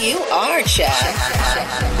 Right you are,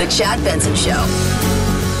 Chad. The Chad Benson Show.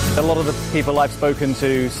 A lot of the people I've spoken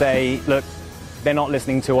to say, look, they're not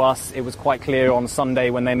listening to us. It was quite clear on Sunday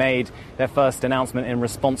when they made their first announcement in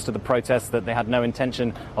response to the protests that they had no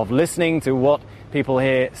intention of listening to what people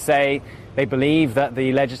here say. They believe that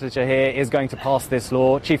the legislature here is going to pass this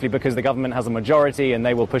law, chiefly because the government has a majority and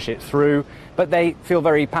they will push it through. But they feel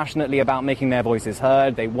very passionately about making their voices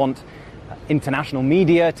heard. They want international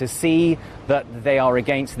media to see that they are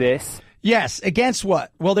against this. Yes, against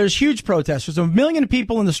what? Well, there's huge protests. There's 1 million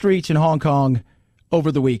people in the streets in Hong Kong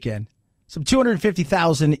over the weekend. Some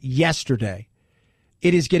 250,000 yesterday.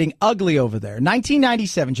 It is getting ugly over there.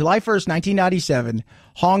 1997, July 1st, 1997,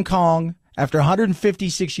 Hong Kong, after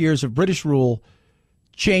 156 years of British rule,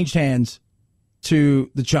 changed hands to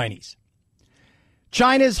the Chinese.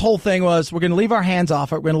 China's whole thing was, we're going to leave our hands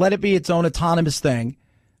off it. We're going to let it be its own autonomous thing,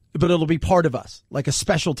 but it'll be part of us, like a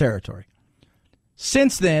special territory.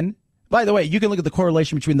 Since then, by the way, you can look at the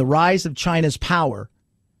correlation between the rise of China's power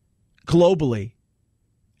globally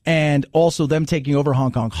and also them taking over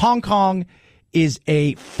Hong Kong. Hong Kong is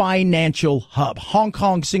a financial hub. Hong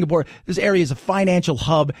Kong, Singapore, this area is a financial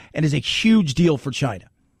hub and is a huge deal for China.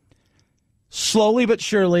 Slowly but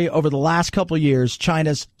surely, over the last couple of years,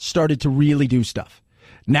 China's started to really do stuff.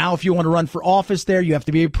 Now, if you want to run for office there, you have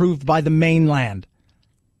to be approved by the mainland.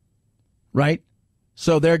 Right?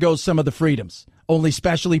 So there goes some of the freedoms. Only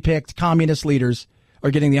specially picked communist leaders are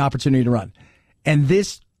getting the opportunity to run. And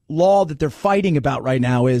this law that they're fighting about right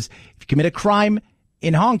now is, if you commit a crime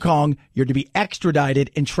in Hong Kong, you're to be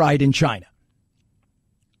extradited and tried in China.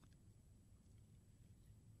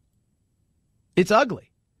 It's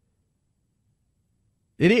ugly.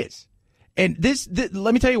 It is. And this,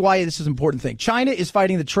 let me tell you why this is an important thing. China is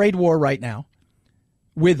fighting the trade war right now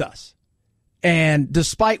with us. And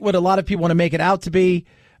despite what a lot of people want to make it out to be,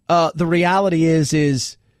 the reality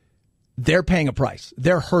is they're paying a price.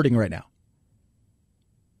 They're hurting right now.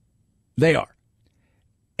 They are.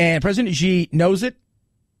 And President Xi knows it,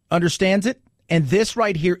 understands it, and this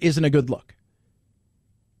right here isn't a good look.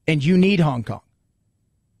 And you need Hong Kong.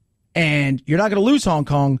 And you're not going to lose Hong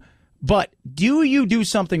Kong But do you do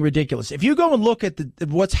something ridiculous? If you go and look at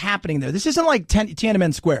what's happening there, this isn't like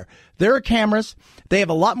Tiananmen Square. There are cameras. They have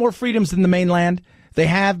a lot more freedoms than the mainland. They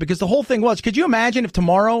have, because the whole thing was, could you imagine if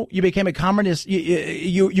tomorrow you became a communist,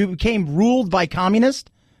 you became ruled by communists?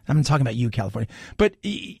 I'm not talking about you, California, but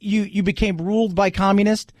you became ruled by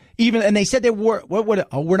communists, and they said they were,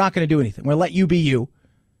 we're not going to do anything. We're going to let you be you.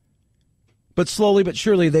 But slowly but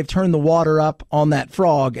surely, they've turned the water up on that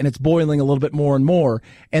frog, and it's boiling a little bit more and more,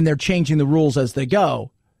 and they're changing the rules as they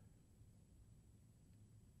go.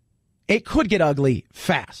 It could get ugly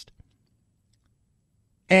fast.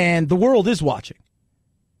 And the world is watching.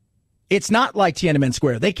 It's not like Tiananmen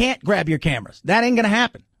Square. They can't grab your cameras. That ain't going to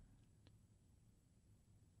happen.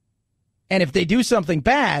 And if they do something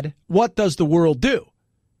bad, what does the world do?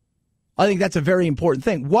 I think that's a very important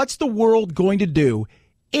thing. What's the world going to do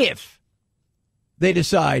if they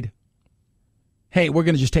decide, hey, we're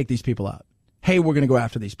going to just take these people out? Hey, we're going to go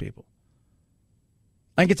after these people.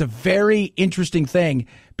 I think it's a very interesting thing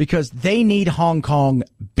because they need Hong Kong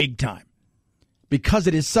big time because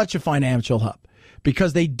it is such a financial hub,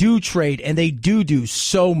 because they do trade and they do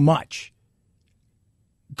so much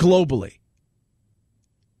globally.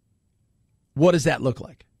 What does that look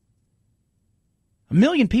like? 1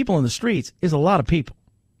 million people in the streets is a lot of people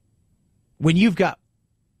when you've got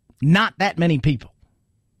not that many people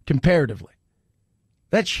comparatively.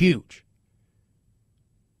 That's huge.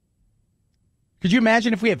 Could you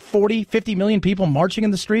imagine if we had 40, 50 million people marching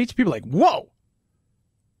in the streets? People are like, whoa.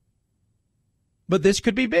 But this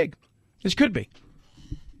could be big. This could be.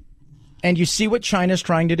 And you see what China's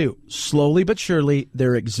trying to do. Slowly but surely,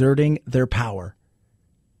 they're exerting their power.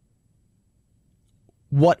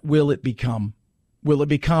 What will it become? Will it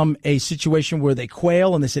become a situation where they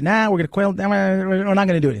quail and they say, nah, we're going to quail. We're not going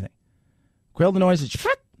to do anything. Quail the noise.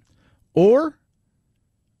 Or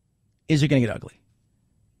is it going to get ugly?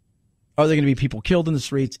 Are there going to be people killed in the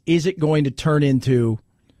streets? Is it going to turn into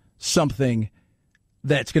something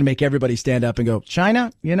that's going to make everybody stand up and go,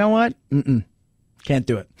 China, you know what? Can't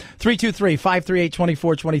do it.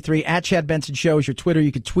 323-538-2423 at Chad Benson Show is your Twitter.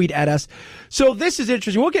 You can tweet at us. So this is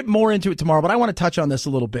interesting. We'll get more into it tomorrow, but I want to touch on this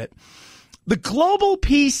a little bit. The Global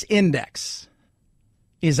Peace Index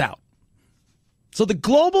is out. So the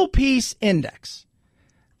Global Peace Index,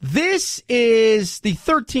 this is the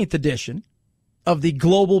 13th edition of the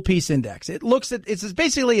Global Peace Index. It's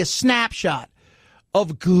basically a snapshot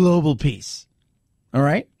of global peace. All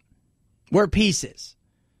right? Where peace is.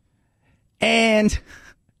 And,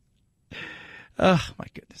 oh my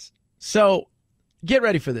goodness. So get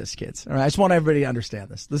ready for this, kids. All right. I just want everybody to understand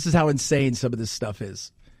this. This is how insane some of this stuff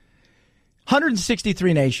is.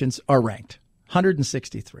 163 nations are ranked.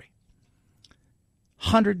 163.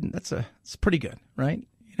 That's pretty good, right?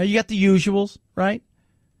 You know, you got the usuals, right?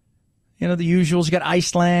 You know, the usuals. You got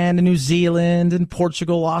Iceland and New Zealand and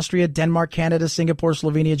Portugal, Austria, Denmark, Canada, Singapore,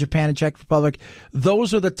 Slovenia, Japan, and Czech Republic.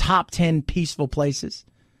 Those are the top 10 peaceful places.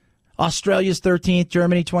 Australia's 13th,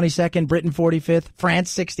 Germany 22nd, Britain 45th,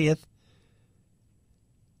 France 60th.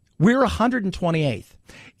 We're 128th.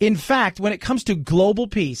 In fact, when it comes to global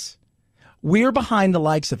peace, we're behind the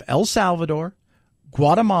likes of El Salvador,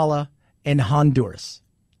 Guatemala, and Honduras.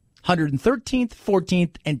 113th,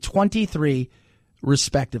 14th, and 23,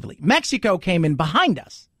 respectively. Mexico came in behind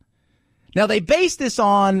us. Now, they base this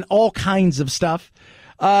on all kinds of stuff.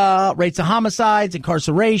 Rates of homicides,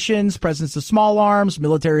 incarcerations, presence of small arms,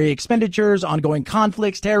 military expenditures, ongoing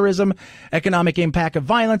conflicts, terrorism, economic impact of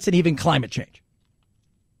violence, and even climate change.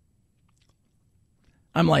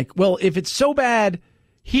 I'm like, well, if it's so bad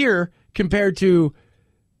here compared to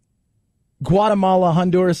Guatemala,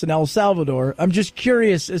 Honduras, and El Salvador, I'm just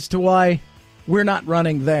curious as to why we're not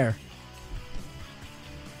running there.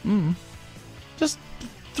 Just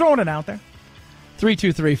throwing it out there.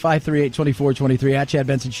 323-538-2423 at Chad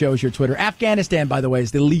Benson Show is your Twitter. Afghanistan, by the way,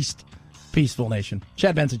 is the least peaceful nation.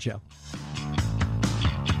 Chad Benson Show.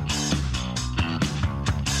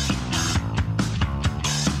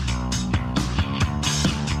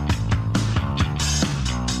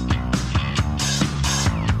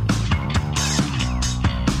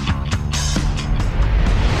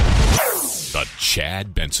 The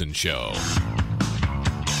Chad Benson Show.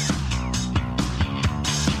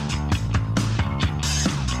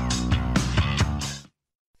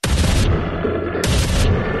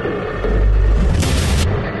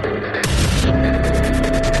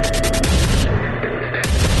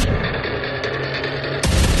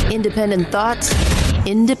 Independent thoughts,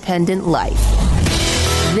 independent life.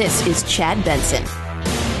 This is Chad Benson.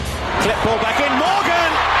 Flip ball back in,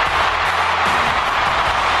 Morgan!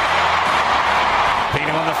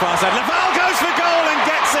 Peenham on the far side, Laval goes for goal and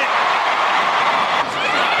gets it!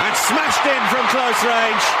 And and smashed in from close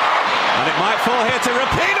range. And it might fall here to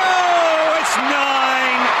Rapinoe. It's 9.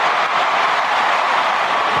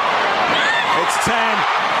 It's 10.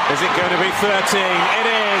 Is it going to be 13? It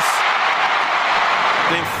is.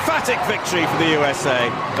 An emphatic victory for the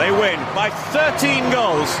USA. They win by 13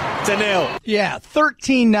 goals to 0. Yeah,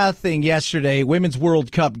 13-0 yesterday, Women's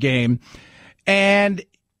World Cup game. And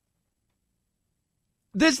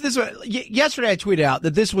yesterday I tweeted out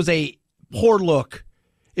that this was a poor look.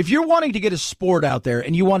 If you're wanting to get a sport out there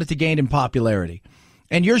and you want it to gain in popularity,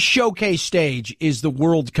 and your showcase stage is the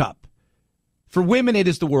World Cup, for women it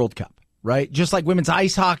is the World Cup, right? Just like women's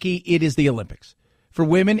ice hockey, it is the Olympics. For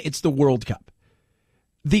women, it's the World Cup.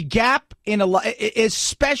 The gap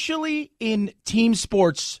especially in team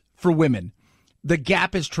sports for women, the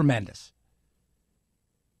gap is tremendous.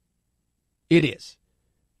 It is.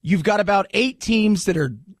 You've got about 8 teams that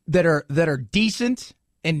are decent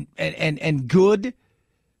and good,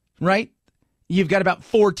 right? You've got about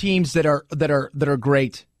 4 teams that are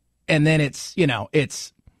great, and then it's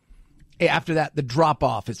after that the drop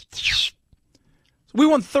off is. We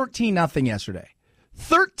won 13-0 yesterday.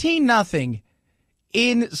 13-0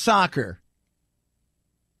 in soccer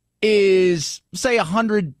is, say,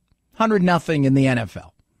 100-0 in the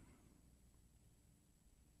NFL.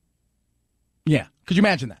 Yeah. Could you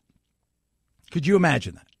imagine that? Could you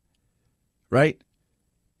imagine that? Right?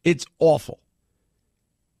 It's awful.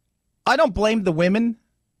 I don't blame the women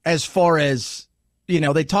as far as,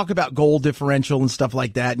 they talk about goal differential and stuff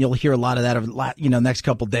like that, and you'll hear a lot of that over next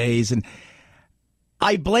couple days. And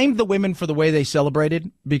I blame the women for the way they celebrated,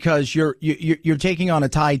 because you're taking on a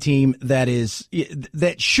Thai team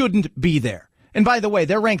that shouldn't be there. And by the way,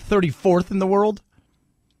 they're ranked 34th in the world.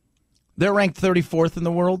 They're ranked 34th in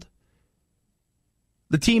the world.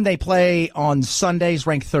 The team they play on Sundays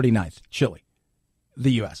ranked 39th, Chile,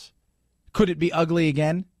 the U.S. Could it be ugly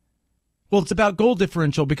again? Well, it's about goal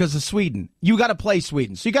differential because of Sweden. You got to play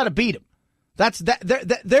Sweden, so you got to beat them.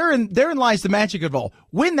 Therein lies the magic of it all.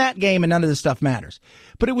 Win that game and none of this stuff matters.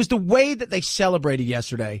 But it was the way that they celebrated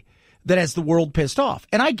yesterday that has the world pissed off.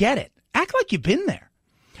 And I get it. Act like you've been there.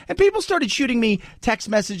 And people started shooting me text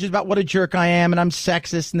messages about what a jerk I am and I'm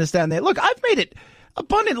sexist and this, that, and that. Look, I've made it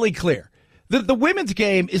abundantly clear that the women's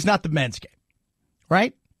game is not the men's game,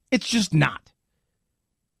 right? It's just not.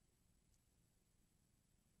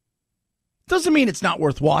 Doesn't mean it's not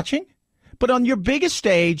worth watching, but on your biggest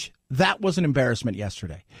stage, that was an embarrassment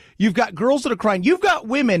yesterday. You've got girls that are crying. You've got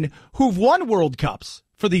women who've won World Cups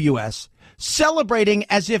for the U.S. celebrating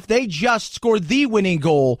as if they just scored the winning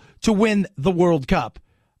goal to win the World Cup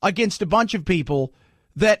against a bunch of people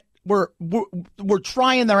that were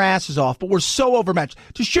trying their asses off, but were so overmatched.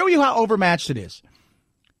 To show you how overmatched it is,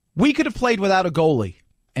 we could have played without a goalie,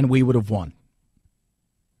 and we would have won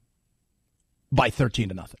by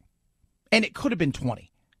 13-0. And it could have been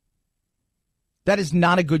 20. That is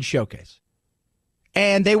not a good showcase.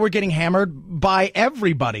 And they were getting hammered by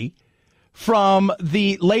everybody, from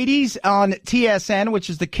the ladies on TSN, which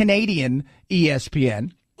is the Canadian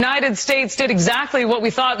ESPN. United States did exactly what we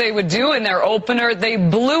thought they would do in their opener. They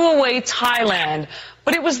blew away Thailand.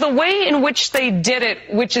 But it was the way in which they did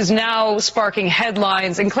it which is now sparking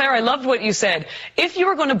headlines. And Claire, I loved what you said. If you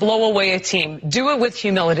were going to blow away a team, do it with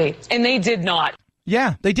humility. And they did not.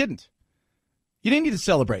 Yeah, they didn't. You didn't need to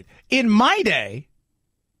celebrate. In my day,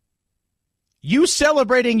 you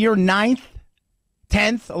celebrating your 9th,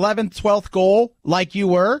 10th, 11th, 12th goal like you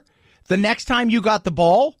were, the next time you got the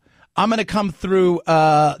ball, I'm going to come through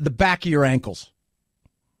the back of your ankles.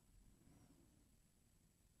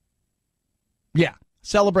 Yeah,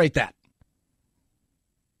 celebrate that.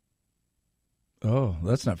 Oh,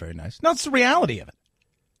 that's not very nice. No, it's the reality of it.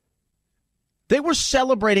 They were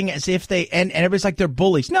celebrating as if and everybody's like they're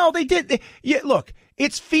bullies. No, they did. Look,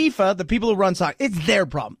 it's FIFA, the people who run soccer. It's their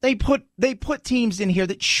problem. They put teams in here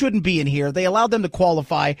that shouldn't be in here. They allowed them to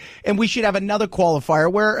qualify, and we should have another qualifier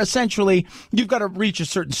where essentially you've got to reach a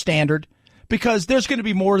certain standard, because there's going to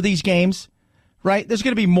be more of these games, right? There's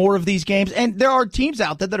going to be more of these games, and there are teams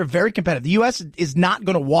out there that are very competitive. The U.S. is not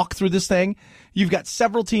going to walk through this thing. You've got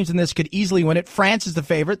several teams in this could easily win it. France is the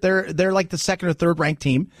favorite. They're like the second or third ranked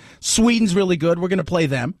team. Sweden's really good. We're going to play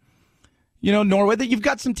them. Norway. You've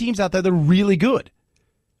got some teams out there that are really good.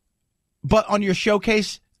 But on your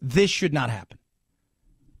showcase, this should not happen.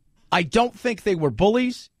 I don't think they were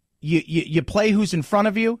bullies. You play who's in front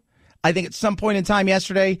of you. I think at some point in time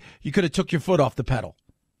yesterday, you could have took your foot off the pedal.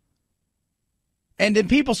 And then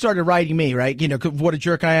people started writing me, right? What a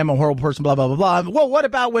jerk I am, a horrible person, blah, blah, blah, blah. Well, what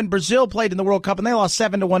about when Brazil played in the World Cup and they lost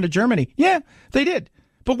 7-1 to Germany? Yeah, they did.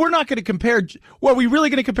 But we're not going to compare. Well, are we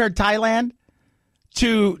really going to compare Thailand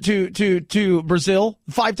to Brazil,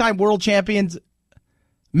 5-time world champions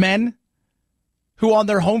men who on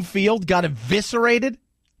their home field got eviscerated.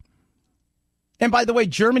 And by the way,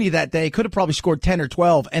 Germany that day could have probably scored 10 or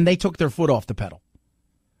 12, and they took their foot off the pedal.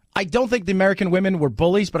 I don't think the American women were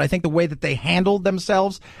bullies, but I think the way that they handled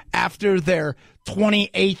themselves after their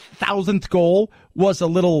 28,000th goal was a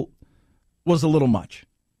little much.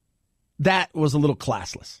 That was a little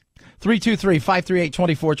classless.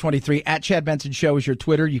 323-538-2423 at Chad Benson Show is your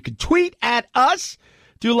Twitter. You can tweet at us.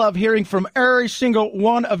 Do love hearing from every single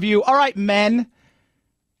one of you. All right, men.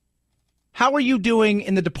 How are you doing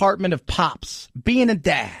in the department of pops, being a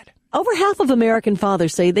dad? Over half of American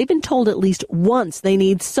fathers say they've been told at least once they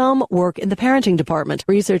need some work in the parenting department.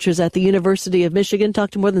 Researchers at the University of Michigan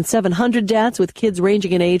talked to more than 700 dads with kids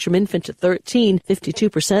ranging in age from infant to 13.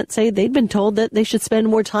 52% say they'd been told that they should spend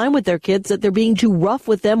more time with their kids, that they're being too rough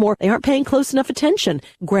with them, or they aren't paying close enough attention.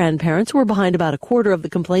 Grandparents were behind about a quarter of the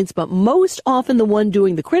complaints, but most often the one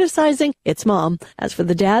doing the criticizing, it's mom. As for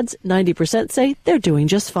the dads, 90% say they're doing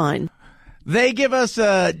just fine. They give us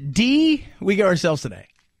a D. We give ourselves an A.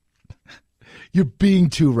 You're being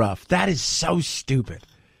too rough. That is so stupid.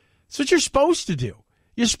 It's what you're supposed to do.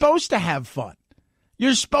 You're supposed to have fun.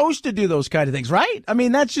 You're supposed to do those kind of things, right? I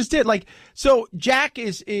mean, that's just it. Like, so Jack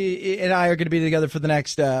and I are going to be together for the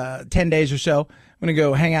next 10 days or so. I'm going to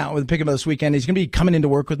go hang out pick him up this weekend. He's going to be coming into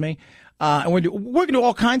work with me. And we're going to do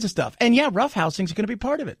all kinds of stuff. And yeah, roughhousing is going to be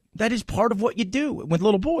part of it. That is part of what you do with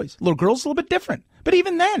little boys. Little girls, a little bit different. But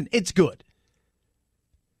even then, it's good.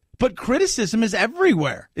 But criticism is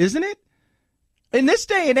everywhere, isn't it? In this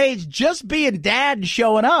day and age, just being dad and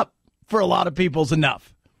showing up for a lot of people is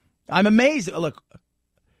enough. I'm amazed. Look,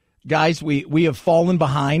 guys, we have fallen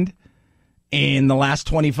behind in the last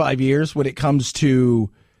 25 years when it comes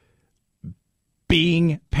to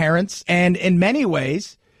being parents. And in many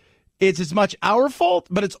ways, it's as much our fault,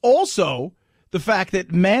 but it's also the fact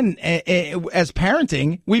that men, as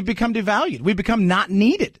parenting, we've become devalued. We've become not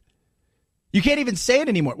needed. You can't even say it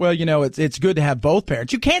anymore. Well, you know, it's good to have both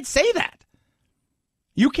parents. You can't say that.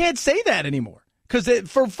 You can't say that anymore because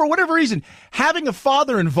for whatever reason, having a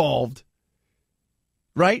father involved,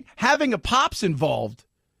 right, having a pops involved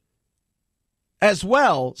as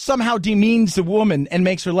well somehow demeans the woman and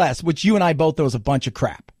makes her less, which you and I both know is a bunch of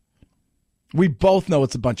crap. We both know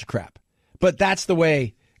it's a bunch of crap. But that's the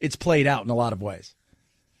way it's played out in a lot of ways.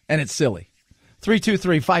 And it's silly.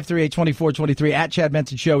 323-538-2423 at Chad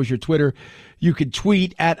Benson Show is your Twitter. You could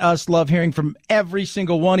tweet at us. Love hearing from every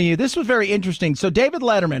single one of you. This was very interesting. So David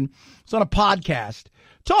Letterman was on a podcast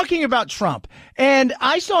talking about Trump. And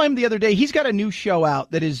I saw him the other day. He's got a new show out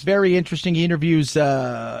that is very interesting. He interviews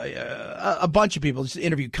a bunch of people. He's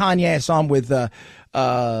interviewed Kanye. I saw him with the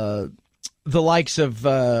likes of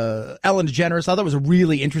Ellen DeGeneres. I thought it was a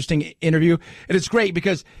really interesting interview. And it's great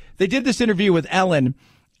because they did this interview with Ellen,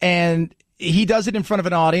 and he does it in front of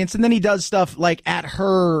an audience, and then he does stuff like at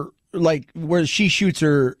her, like where she shoots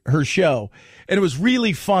her show. And it was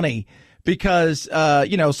really funny because,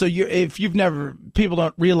 if you've never, people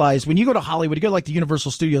don't realize when you go to Hollywood, you go to like the Universal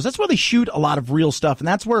Studios, that's where they shoot a lot of real stuff. And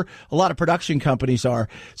that's where a lot of production companies are.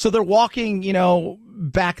 So they're walking,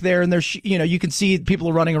 back there, and there's, you can see people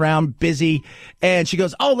are running around busy. And she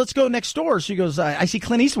goes, "Oh, let's go next door." She goes, I see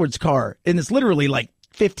Clint Eastwood's car. And it's literally like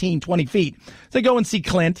 15, 20 feet. So they go and see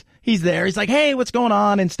Clint. He's there. He's like, "Hey, what's going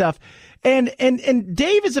on?" and stuff. And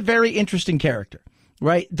Dave is a very interesting character,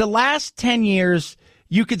 right? The last 10 years,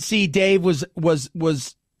 you could see Dave was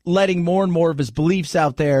letting more and more of his beliefs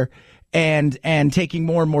out there and taking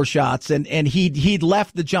more and more shots. And he'd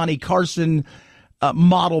left the Johnny Carson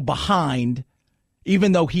model behind,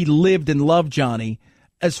 even though he lived and loved Johnny,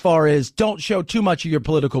 as far as don't show too much of your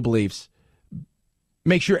political beliefs.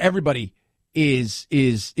 Make sure everybody is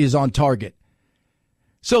on target.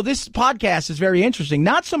 So this podcast is very interesting.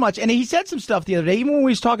 Not so much, and he said some stuff the other day, even when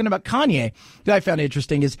we was talking about Kanye, that I found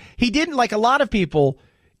interesting, is he didn't, like a lot of people,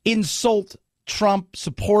 insult Trump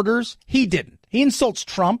supporters. He didn't. He insults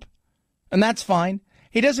Trump, and that's fine.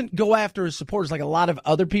 He doesn't go after his supporters like a lot of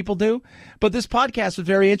other people do. But this podcast was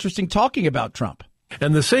very interesting talking about Trump.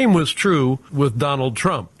 And the same was true with Donald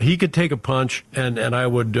Trump. He could take a punch, and I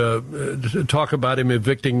would talk about him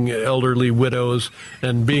evicting elderly widows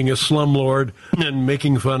and being a slumlord and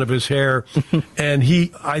making fun of his hair. And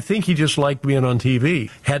I think he just liked being on TV.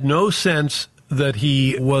 Had no sense that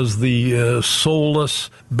he was the soulless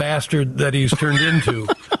bastard that he's turned into,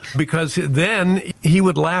 because then he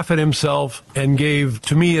would laugh at himself and gave,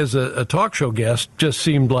 to me as a talk show guest, just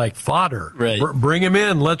seemed like fodder. Right. Bring him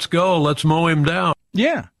in. Let's go. Let's mow him down.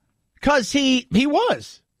 Yeah, because he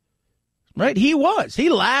was, right? He was. He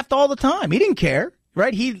laughed all the time. He didn't care.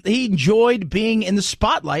 right? He enjoyed being in the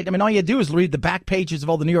spotlight. I mean, all you had to do is read the back pages of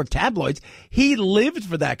all the New York tabloids. He lived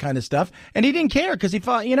for that kind of stuff, and he didn't care because he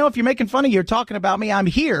thought, if you're making fun of you or talking about me, I'm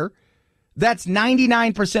here. That's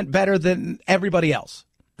 99% better than everybody else.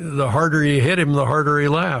 The harder you hit him, the harder he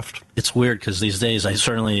laughed. It's weird because these days, I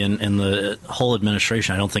certainly in the whole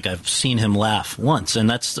administration, I don't think I've seen him laugh once, and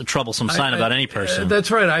that's a troublesome sign about any person. That's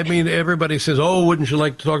right. I mean, everybody says, "Oh, wouldn't you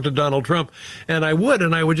like to talk to Donald Trump?" And I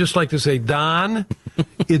would just like to say, Don,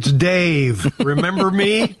 it's Dave. Remember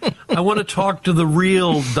me? I want to talk to the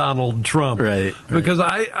real Donald Trump, right? Because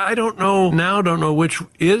I don't know which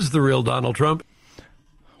is the real Donald Trump.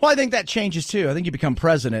 Well, I think that changes too. I think you become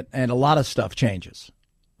president, and a lot of stuff changes.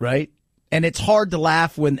 Right? And it's hard to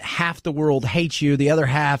laugh when half the world hates you, the other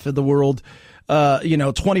half of the world,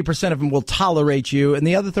 20% of them will tolerate you, and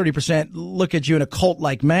the other 30% look at you in a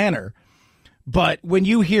cult-like manner. But when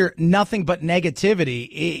you hear nothing but negativity,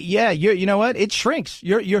 you know what? It shrinks.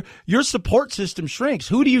 Your support system shrinks.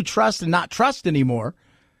 Who do you trust and not trust anymore?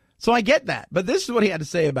 So I get that. But this is what he had to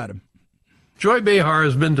say about him. Joy Behar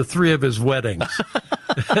has been to 3 of his weddings,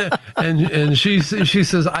 and she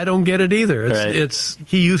says, I don't get it either.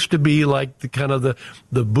 He used to be like the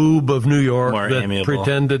boob of New York that amiable.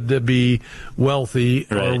 Pretended to be wealthy,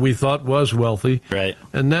 or we thought was wealthy, right?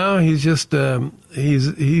 And now he's just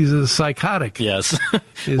he's a psychotic. Yes,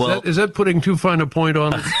 is that putting too fine a point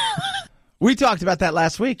on it? We talked about that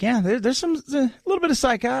last week. Yeah, there's a little bit of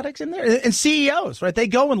psychotics in there, and CEOs, right? They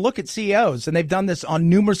go and look at CEOs, and they've done this on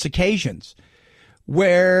numerous occasions,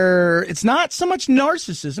 where it's not so much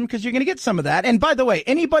narcissism, because you're going to get some of that. And by the way,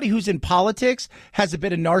 anybody who's in politics has a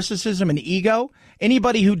bit of narcissism and ego.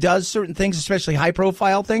 Anybody who does certain things, especially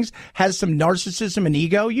high-profile things, has some narcissism and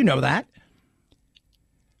ego. You know that.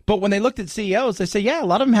 But when they looked at CEOs, they say, yeah, a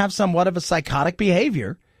lot of them have somewhat of a psychotic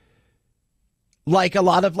behavior. Like a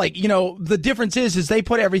lot of the difference is they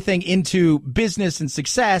put everything into business and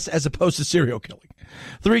success as opposed to serial killing.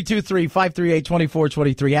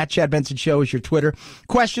 323-538-2423 at Chad Benson Show is your Twitter.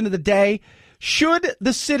 Question of the day: should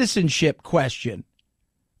the citizenship question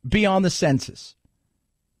be on the census?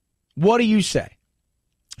 What do you say?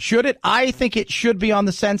 Should it? I think it should be on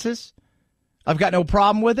the census. I've got no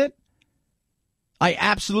problem with it. I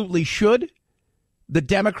absolutely should. The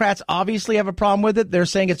Democrats obviously have a problem with it. They're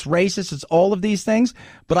saying it's racist. It's all of these things.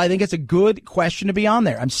 But I think it's a good question to be on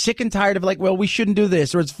there. I'm sick and tired of we shouldn't do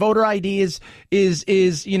this, or it's voter ID is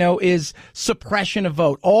suppression of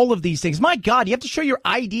vote. All of these things. My God, you have to show your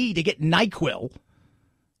ID to get NyQuil,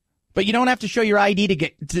 but you don't have to show your ID to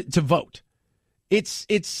get to vote.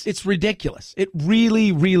 It's ridiculous. It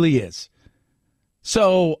really, really is.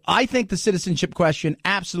 So I think the citizenship question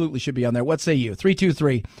absolutely should be on there. What say you?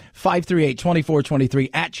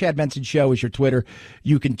 323-538-2423 at Chad Benson Show is your Twitter.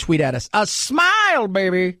 You can tweet at us. A smile,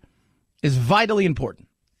 baby, is vitally important.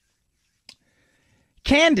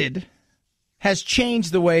 Candid has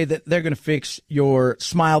changed the way that they're going to fix your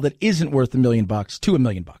smile that isn't worth $1 million to $1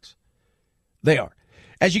 million. They are.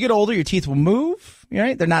 As you get older, your teeth will move.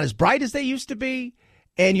 Right? They're not as bright as they used to be.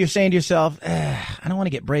 And you're saying to yourself, I don't want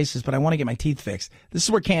to get braces, but I want to get my teeth fixed. This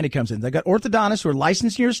is where Candid comes in. They've got orthodontists who are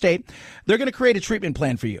licensed in your state. They're going to create a treatment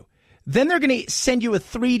plan for you. Then they're going to send you a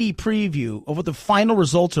 3D preview of what the final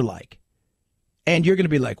results are like. And you're going to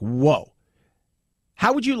be like, whoa.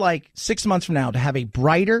 How would you like 6 months from now to have a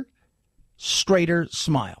brighter, straighter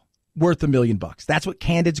smile worth $1 million? That's what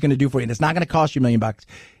Candid's going to do for you. And it's not going to cost you $1 million.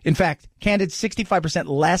 In fact, Candid's 65%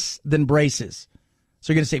 less than braces.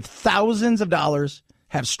 So you're going to save thousands of dollars,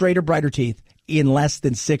 have straighter, brighter teeth in less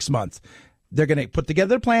than 6 months. They're going to put together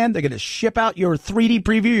their plan. They're going to ship out your 3D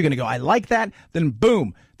preview. You're going to go, I like that. Then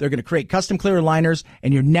boom, they're going to create custom clear aligners,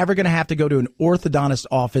 and you're never going to have to go to an orthodontist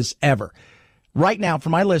office ever. Right now, for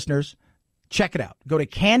my listeners, check it out. Go to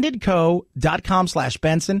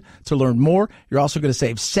candidco.com/Benson to learn more. You're also going to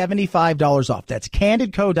save $75 off. That's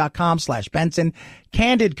candidco.com/Benson.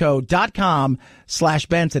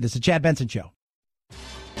 Candidco.com/Benson. It's the Chad Benson Show.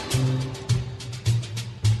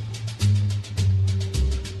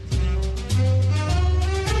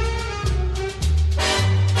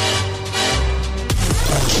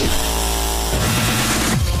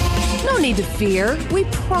 No need to fear. We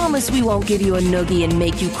promise we won't give you a noogie and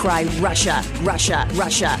make you cry Russia, Russia,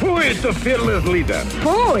 Russia. Who is the fearless leader?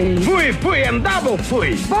 Fui. Fui, fui, and double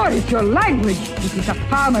fui. What is your language? It is a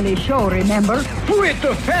family show, remember? Fui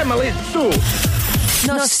to families too.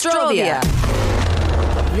 Nostrovia.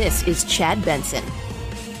 This is Chad Benson.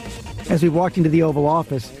 As we walked into the Oval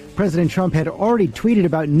Office, President Trump had already tweeted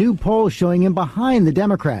about new polls showing him behind the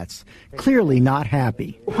Democrats. Clearly not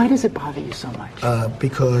happy. Why does it bother you so much?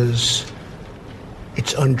 Because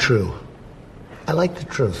it's untrue. I like the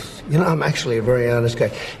truth. You know, I'm actually a very honest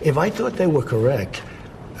guy. If I thought they were correct,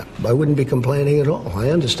 I wouldn't be complaining at all. I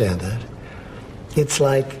understand that. It's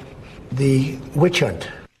like the witch hunt.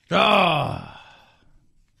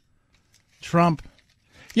 Trump.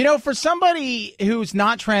 You know, for somebody who's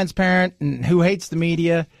not transparent and who hates the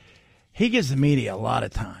media, he gives the media a lot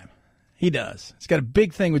of time. He does. He's got a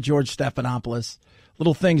big thing with George Stephanopoulos.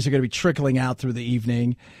 Little things are going to be trickling out through the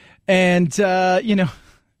evening. And, you know,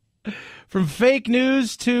 from fake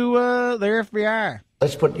news to the FBI.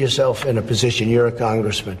 Let's put yourself in a position. You're a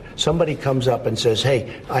congressman. Somebody comes up and says,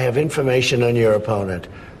 hey, I have information on your opponent.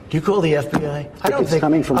 Do you call the FBI? I don't think.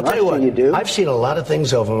 Coming from Russia, you do. I've seen a lot of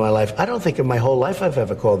things over my life. I don't think in my whole life I've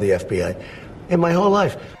ever called the FBI. In my whole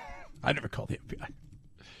life. I never called the FBI.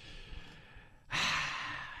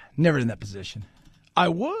 Never in that position. I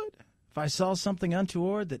would if I saw something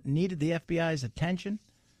untoward that needed the FBI's attention.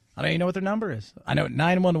 I don't even know what their number is. I know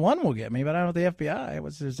 911 will get me, but I don't know the FBI.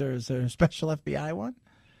 Is there a special FBI one?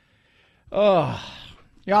 Oh.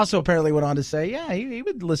 He also apparently went on to say, yeah, he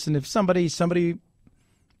would listen if somebody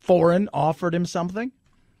foreign offered him something.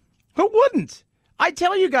 Who wouldn't? I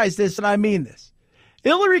tell you guys this, and I mean this.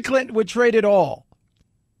 Hillary Clinton would trade it all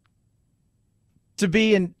to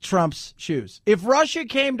be in Trump's shoes. If Russia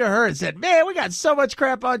came to her and said, man, we got so much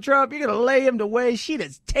crap on Trump, you're going to lay him to waste, she'd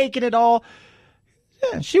have taken it all.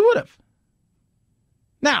 Yeah, she would have.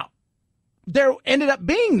 Now, there ended up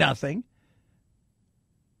being nothing,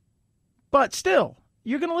 but still,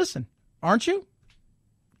 you're going to listen, aren't you?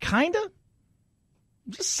 Kind of.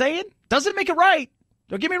 Just saying. Doesn't make it right.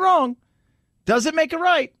 Don't get me wrong. Doesn't make it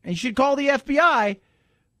right. And you should call the FBI.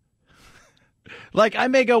 Like, I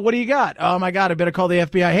may go, what do you got? Oh, my God, I better call the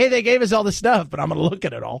FBI. Hey, they gave us all this stuff, but I'm going to look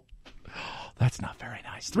at it all. That's not very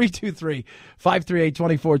nice.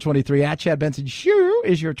 323-538-2423. At Chad Benson Show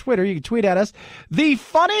is your Twitter. You can tweet at us. The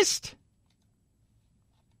funnest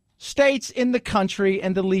states in the country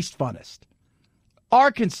and the least funnest.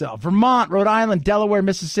 Arkansas, Vermont, Rhode Island, Delaware,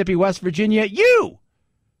 Mississippi, West Virginia. You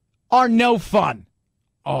are no fun.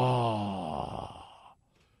 Oh.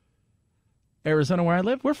 Arizona, where I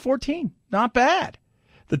live, we're 14. Not bad.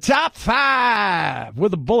 The top 5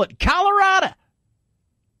 with a bullet. Colorado,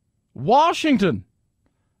 Washington,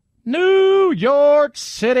 New York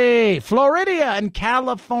City, Florida, and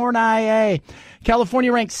California.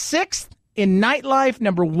 California ranks 6th in nightlife,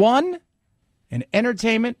 number 1 in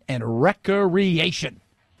entertainment and recreation.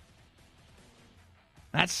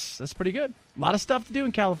 That's pretty good. A lot of stuff to do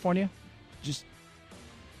in California. Just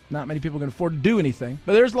not many people can afford to do anything.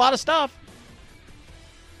 But there's a lot of stuff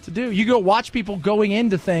to do. You go watch people going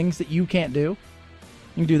into things that you can't do.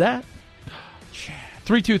 You can do that.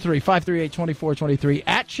 323-538-2423.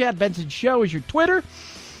 At Chad Benson Show is your Twitter.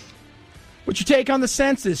 What's your take on the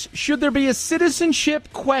census? Should there be a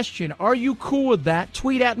citizenship question? Are you cool with that?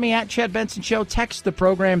 Tweet at me at Chad Benson Show. Text the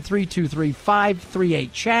program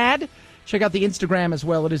 323-538-CHAD. Check out the Instagram as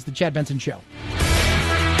well. It is the Chad Benson Show.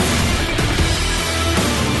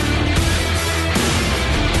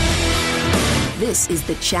 This is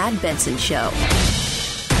the Chad Benson Show.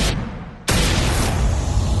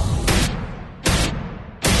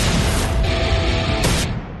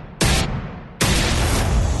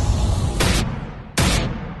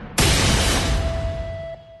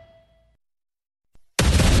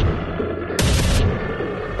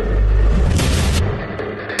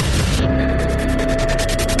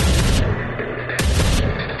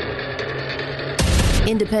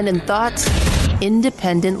 Independent thoughts,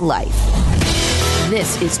 independent life.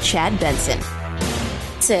 This is Chad Benson.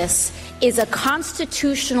 Census is a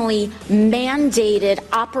constitutionally mandated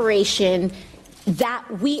operation that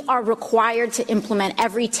we are required to implement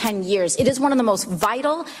every 10 years. It is one of the most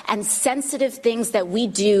vital and sensitive things that we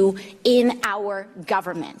do in our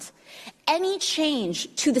government. Any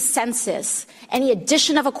change to the census, any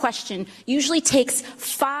addition of a question, usually takes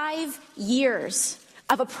 5 years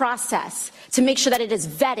of a process to make sure that it is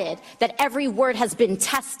vetted, that every word has been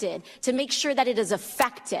tested, to make sure that it is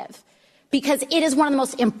effective, because it is one of the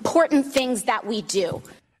most important things that we do.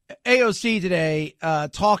 AOC today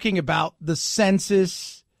talking about the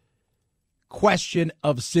census question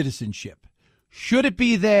of citizenship. Should it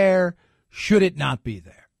be there? Should it not be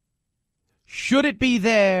there? Should it be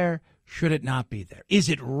there? Should it not be there? Is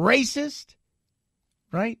it racist?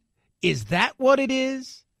 Right? Is that what it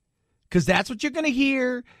is? Because that's what you're going to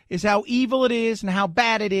hear, is how evil it is and how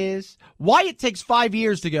bad it is. Why it takes 5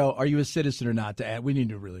 years to go, are you a citizen or not? To add, we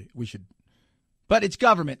should. But it's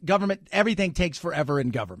government. Government, everything takes forever in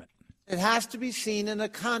government. It has to be seen in a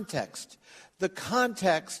context. The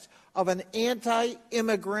context of an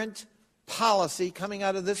anti-immigrant policy coming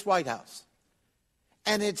out of this White House.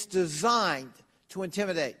 And it's designed to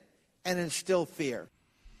intimidate and instill fear.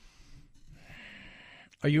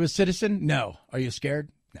 Are you a citizen? No. Are you scared?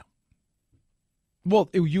 No. Well,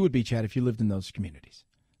 you would be, Chad, if you lived in those communities.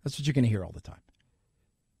 That's what you're going to hear all the time.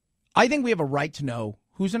 I think we have a right to know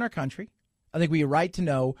who's in our country. I think we have a right to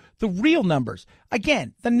know the real numbers.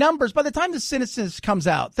 Again, the numbers, by the time the census comes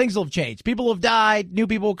out, things will have changed. People will have died. New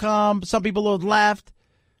people will come. Some people will have left.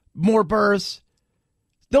 More births.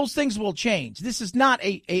 Those things will change. This is not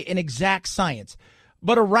an exact science.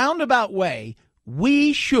 But a roundabout way,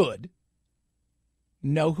 we should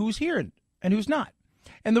know who's here and who's not.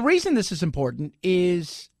 And the reason this is important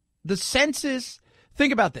is the census.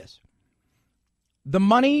 Think about this. The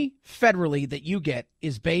money federally that you get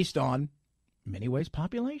is based on, in many ways,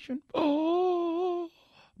 population. Oh,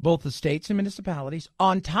 both the states and municipalities.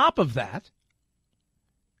 On top of that,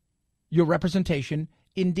 your representation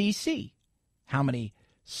in D.C. How many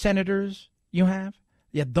senators you have.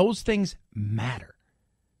 Yeah, those things matter.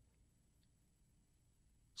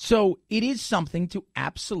 So it is something to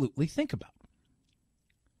absolutely think about.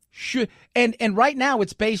 And right now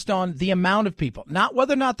it's based on the amount of people, not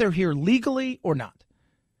whether or not they're here legally or not.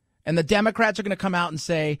 And the Democrats are going to come out and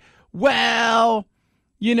say, well,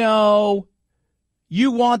 you know,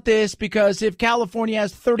 you want this because if California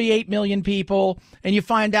has 38 million people and you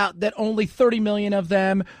find out that only 30 million of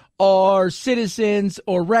them are citizens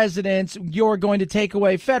or residents, you're going to take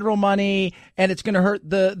away federal money and it's going to hurt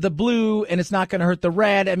the blue and it's not going to hurt the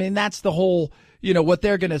red. I mean, that's the whole, you know, what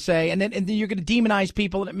they're going to say. And then you're going to demonize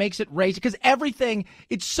people and it makes it racist because everything,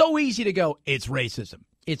 it's so easy to go, it's racism.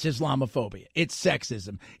 It's Islamophobia. It's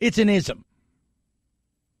sexism. It's an ism.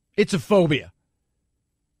 It's a phobia.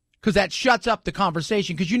 Because that shuts up the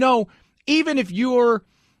conversation. Because, you know, even if you're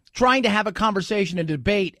trying to have a conversation and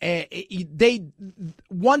debate,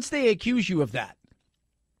 once they accuse you of that,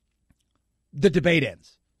 the debate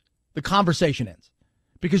ends. The conversation ends.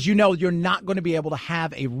 Because you know you're not going to be able to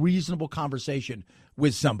have a reasonable conversation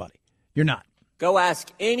with somebody. You're not. Go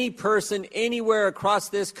ask any person anywhere across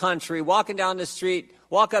this country, walking down the street,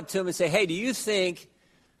 walk up to them and say, hey, do you think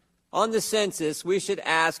on the census we should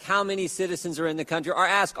ask how many citizens are in the country, or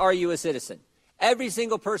ask, are you a citizen? Every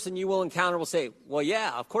single person you will encounter will say, well,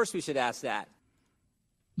 yeah, of course we should ask that.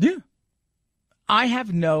 Yeah. I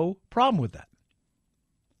have no problem with that.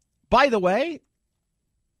 By the way,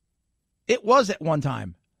 it was at one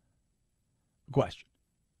time a question.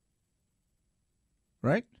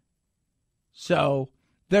 Right? So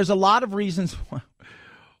there's a lot of reasons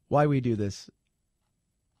why we do this.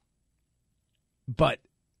 But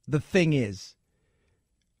the thing is,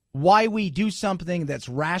 why we do something that's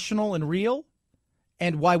rational and real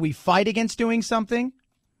and why we fight against doing something,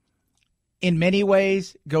 in many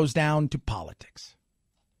ways, goes down to politics.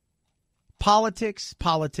 Politics,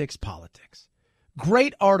 politics, politics.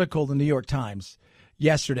 Great article in the New York Times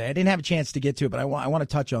yesterday. I didn't have a chance to get to it, but I want to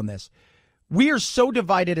touch on this. We are so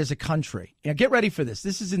divided as a country. Now, get ready for this.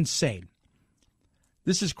 This is insane.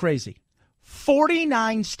 This is crazy.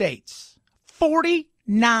 49 states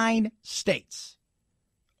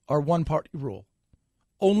are one-party rule.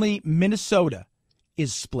 Only Minnesota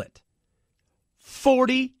is split.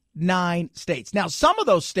 49 states. Now, some of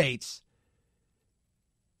those states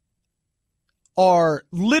are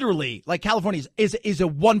literally, like California is a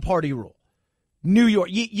one-party rule. New York,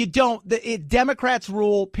 you don't, Democrats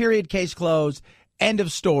rule, period, case closed, end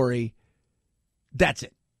of story. That's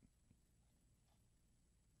it.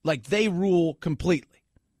 Like, they rule completely.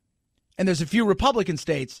 And there's a few Republican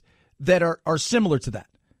states that are similar to that,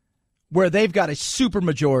 where they've got a super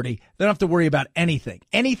majority. They don't have to worry about anything.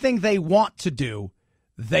 Anything they want to do,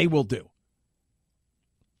 they will do.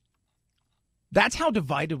 That's how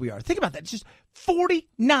divided we are. Think about that. It's just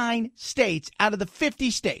 49 states out of the 50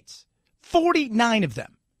 states. 49 of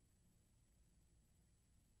them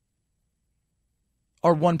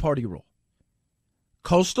are one-party rule.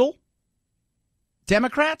 Coastal,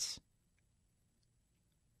 Democrats,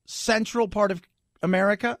 central part of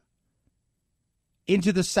America,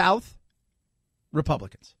 into the South,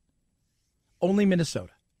 Republicans. Only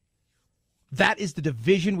Minnesota. That is the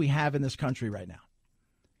division we have in this country right now.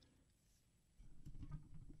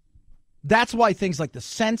 That's why things like the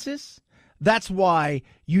census, that's why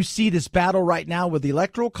you see this battle right now with the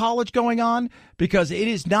Electoral College going on, because it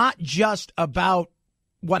is not just about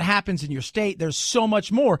what happens in your state. There's so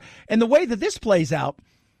much more. And the way that this plays out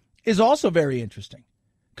is also very interesting.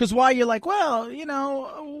 Because why you're like, well, you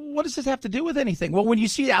know, what does this have to do with anything? Well, when you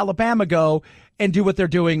see Alabama go and do what they're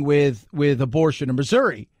doing with abortion in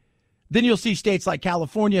Missouri, then you'll see states like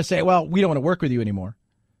California say, well, we don't want to work with you anymore.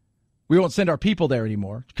 We won't send our people there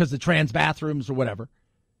anymore because the trans bathrooms or whatever.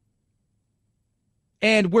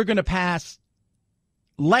 And we're going to pass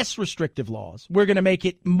less restrictive laws. We're going to make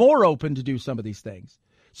it more open to do some of these things.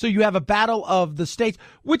 So you have a battle of the states,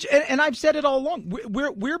 which, and I've said it all along,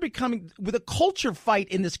 we're becoming, with a culture fight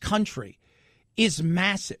in this country is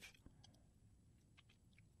massive.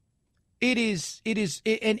 It is,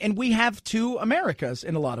 and we have two Americas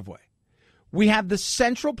in a lot of ways. We have the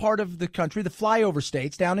central part of the country, the flyover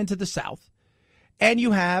states down into the south, and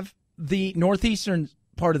you have the northeastern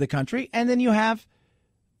part of the country, and then you have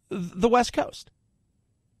the West Coast.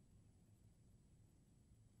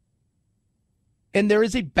 And there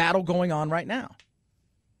is a battle going on right now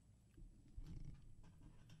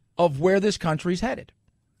of where this country's headed.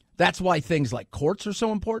 That's why things like courts are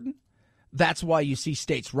so important. That's why you see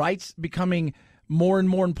states' rights becoming more and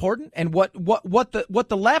more important. And what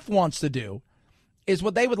the left wants to do is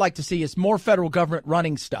what they would like to see is more federal government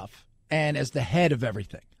running stuff and as the head of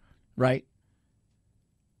everything, right?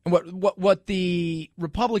 And what the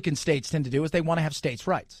Republican states tend to do is they want to have states'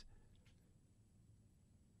 rights.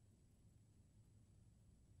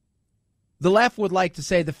 The left would like to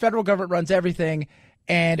say the federal government runs everything,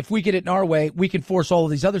 and if we get it in our way, we can force all of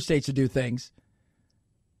these other states to do things.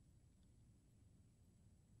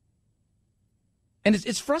 And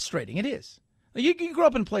it's frustrating. It is. You grow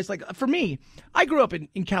up in a place like, for me, I grew up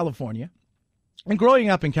in California. And growing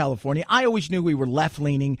up in California, I always knew we were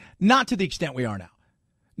left-leaning, not to the extent we are now.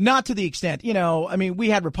 Not to the extent, we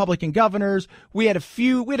had Republican governors. We had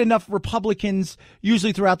enough Republicans,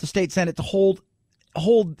 usually throughout the state Senate, to hold,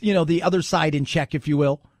 the other side in check, if you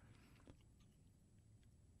will.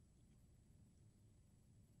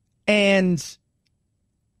 And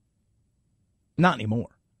not anymore.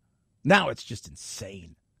 Now it's just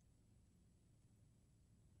insane.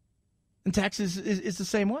 And Texas is the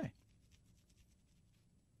same way.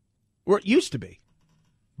 Or it used to be.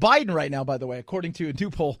 Biden right now, by the way, according to a new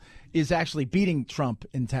poll, is actually beating Trump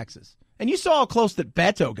in Texas. And you saw how close that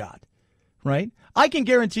Beto got, right? I can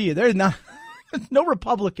guarantee you there's not no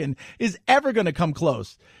Republican is ever going to come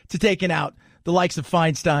close to taking out the likes of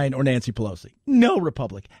Feinstein or Nancy Pelosi. No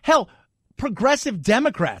Republican. Hell, progressive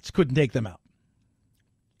Democrats couldn't take them out.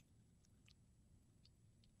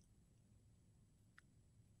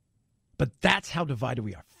 But that's how divided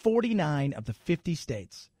we are. 49 of the 50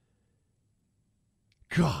 states.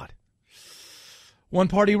 God. One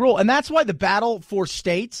party rule. And that's why the battle for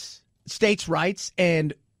states' rights,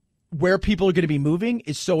 and where people are going to be moving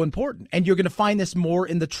is so important. And you're going to find this more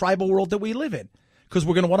in the tribal world that we live in, because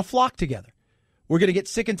we're going to want to flock together. We're going to get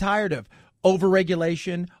sick and tired of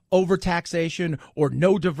overregulation, overtaxation, or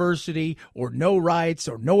no diversity, or no rights,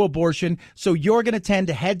 or no abortion. So you're going to tend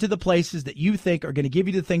to head to the places that you think are going to give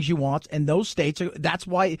you the things you want. And those states, that's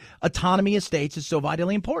why autonomy of states is so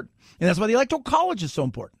vitally important. And that's why the Electoral College is so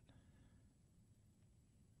important.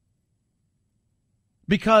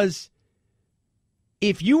 Because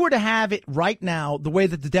if you were to have it right now the way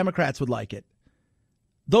that the Democrats would like it,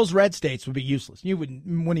 those red states would be useless. Wouldn't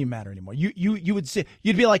even matter anymore. You would see,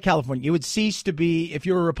 you'd be like California. You would cease to be, if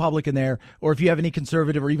you're a Republican there, or if you have any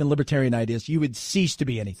conservative or even libertarian ideas, you would cease to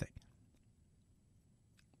be anything.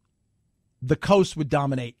 The coast would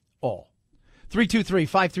dominate all.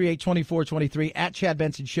 323-538-2423 at Chad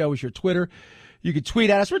Benson Show is your Twitter. You can tweet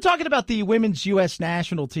at us. We're talking about the women's U.S.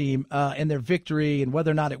 national team and their victory, and whether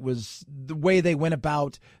or not it was the way they went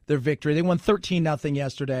about their victory. They won 13-0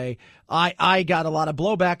 yesterday. I got a lot of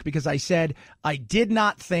blowback because I said I did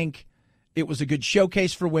not think it was a good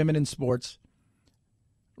showcase for women in sports,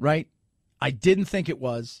 right? I didn't think it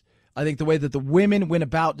was. I think the way that the women went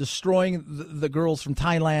about destroying the girls from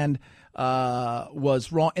Thailand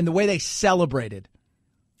was wrong. And the way they celebrated,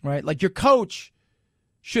 right? Like your coach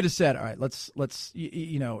should have said, all right, let's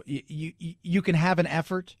you can have an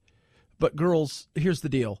effort, but girls, here's the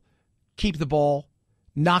deal. Keep the ball,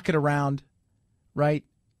 knock it around, right?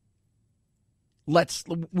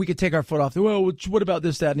 We could take our foot off. Well, what about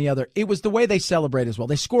this, that, and the other? It was the way they celebrate as well.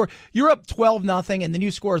 They score, you're up 12-0, and then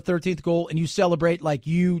you score a 13th goal, and you celebrate like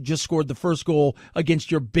you just scored the first goal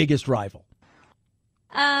against your biggest rival.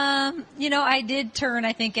 I did turn,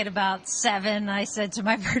 I think, at about 7. I said to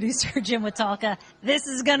my producer, Jim Watalka, this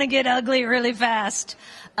is going to get ugly really fast.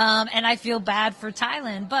 And I feel bad for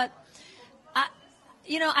Thailand. But,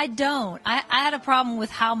 I don't. I had a problem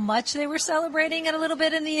with how much they were celebrating it a little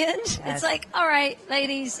bit in the end. Yes. It's like, all right,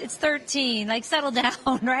 ladies, it's 13. Like, settle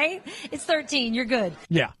down, right? It's 13. You're good.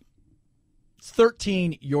 Yeah. It's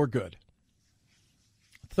 13. You're good.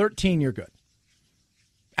 13. You're good.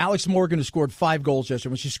 Alex Morgan, who scored 5 goals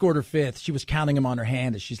yesterday, when she scored her 5th, she was counting them on her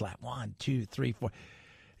hand as she's like, 1, 2, 3, 4.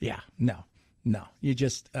 Yeah, no. You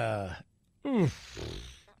just, it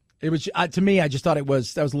was, to me, I just thought that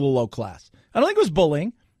was a little low class. I don't think it was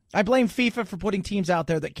bullying. I blame FIFA for putting teams out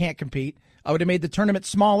there that can't compete. I would have made the tournament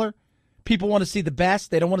smaller. People want to see the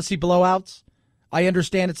best. They don't want to see blowouts. I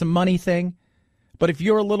understand it's a money thing. But if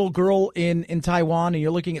you're a little girl in Taiwan and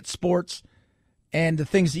you're looking at sports and the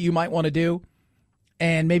things that you might want to do,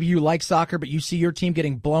 and maybe you like soccer, but you see your team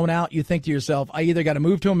getting blown out, you think to yourself, I either got to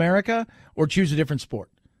move to America or choose a different sport.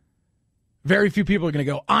 Very few people are going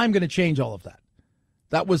to go, I'm going to change all of that.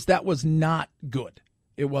 That was not good.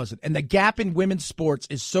 It wasn't. And the gap in women's sports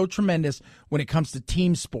is so tremendous when it comes to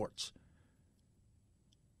team sports.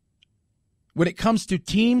 When it comes to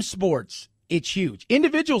team sports, it's huge.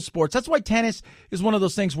 Individual sports, that's why tennis is one of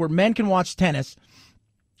those things where men can watch tennis,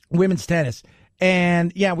 women's tennis,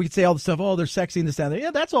 and yeah, we could say all the stuff, oh, they're sexy and this and that.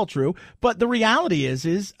 Yeah, that's all true. But the reality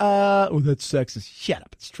is oh, that's sexist. Shut up.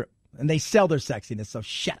 It's true. And they sell their sexiness, so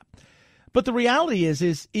shut up. But the reality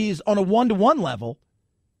is on a one-to-one level,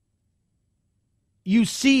 you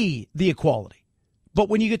see the equality. But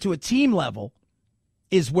when you get to a team level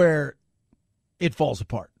is where it falls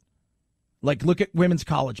apart. Like, look at women's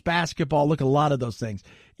college basketball. Look at a lot of those things.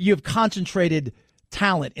 You have concentrated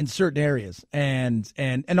talent in certain areas and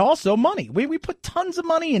also money. We put tons of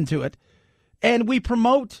money into it, and we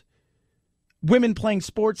promote women playing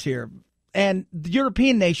sports here. And the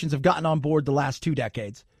European nations have gotten on board the last 2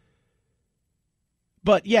 decades.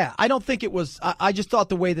 But, yeah, I don't think it was – I just thought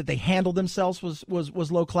the way that they handled themselves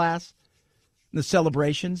was low class, the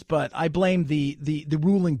celebrations. But I blame the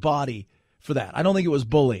ruling body for that. I don't think it was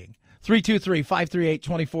bullying.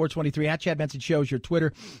 323-538-2423 at Chad Benson Show is your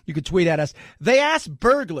Twitter. You can tweet at us. They asked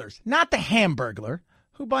burglars, not the Hamburglar,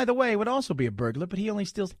 who, by the way, would also be a burglar, but he only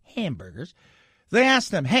steals hamburgers. They asked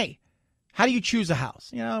them, hey, how do you choose a house?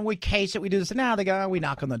 You know, we case it, we do this. And now they go, we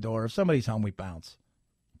knock on the door. If somebody's home, we bounce.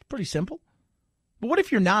 Pretty simple. But what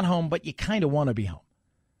if you're not home, but you kind of want to be home?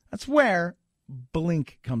 That's where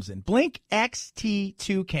Blink comes in. Blink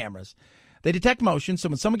XT2 cameras. They detect motion, so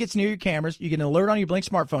when someone gets near your cameras, you get an alert on your Blink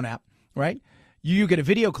smartphone app, right? You get a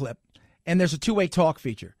video clip, and there's a two-way talk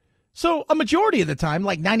feature. So a majority of the time,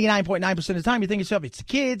 like 99.9% of the time, you think to yourself, it's the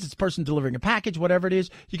kids, it's the person delivering a package, whatever it is.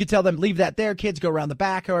 You can tell them, leave that there, kids, go around the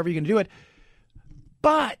back, however you're going to do it.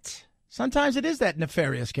 But sometimes it is that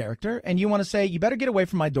nefarious character, and you want to say, you better get away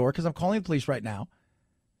from my door because I'm calling the police right now.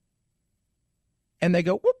 And they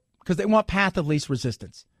go, whoop, because they want path of least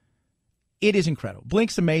resistance. It is incredible.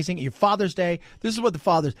 Blink's amazing. Your Father's Day, this is what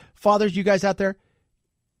the fathers, you guys out there,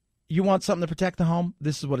 you want something to protect the home?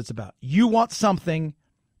 This is what it's about. You want something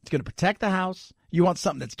that's going to protect the house. You want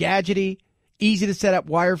something that's gadgety, easy to set up,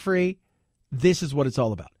 wire-free. This is what it's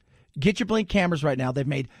all about. Get your Blink cameras right now. They've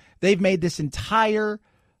made this entire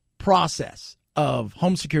process of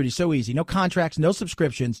home security so easy. No contracts, no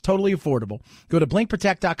subscriptions, totally affordable. Go to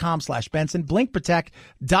blinkprotect.com/Benson,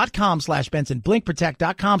 blinkprotect.com/Benson,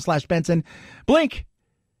 blinkprotect.com/Benson. Blink.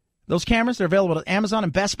 Those cameras are available at Amazon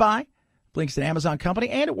and Best Buy. Blink's an Amazon company,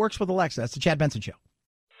 and it works with Alexa. That's the Chad Benson Show.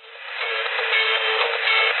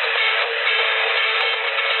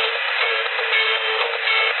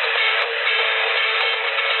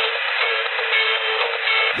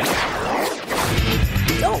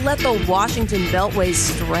 Don't let the Washington Beltway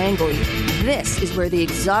strangle you. This is where the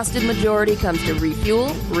exhausted majority comes to refuel,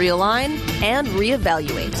 realign, and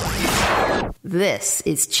reevaluate. This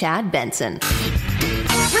is Chad Benson.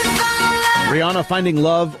 Rihanna finding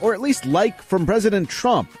love, or at least like, from President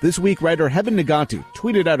Trump. This week, writer Heaven Nagatu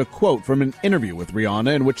tweeted out a quote from an interview with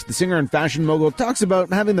Rihanna in which the singer and fashion mogul talks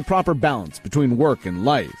about having the proper balance between work and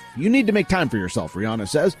life. You need to make time for yourself, Rihanna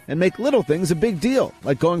says, and make little things a big deal,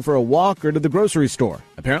 like going for a walk or to the grocery store.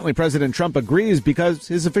 Apparently, President Trump agrees because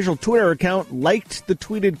his official Twitter account liked the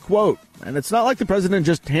tweeted quote. And it's not like the president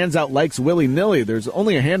just hands out likes willy-nilly. There's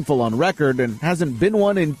only a handful on record and hasn't been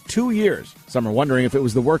one in 2 years. Some are wondering if it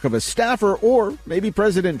was the work of a staffer or maybe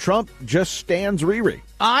President Trump just stands Riri.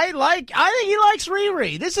 I think he likes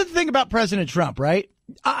Riri. This is the thing about President Trump, right?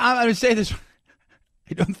 I would say this.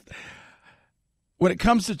 When it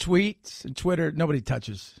comes to tweets and Twitter, nobody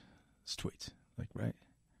touches his tweets. Like, right?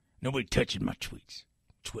 Nobody touches my tweets.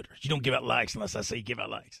 Twitter. You don't give out likes unless I say you give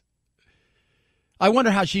out likes. I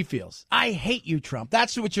wonder how she feels. I hate you, Trump.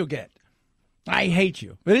 That's what you'll get. I hate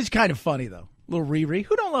you. But it's kind of funny, though. Little Riri.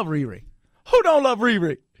 Who don't love Riri? Who don't love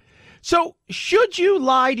Riri? So, should you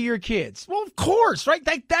lie to your kids? Well, of course, right?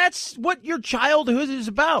 That's what your childhood is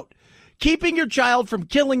about. Keeping your child from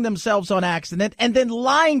killing themselves on accident and then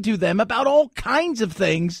lying to them about all kinds of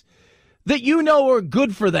things that you know are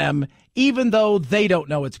good for them, even though they don't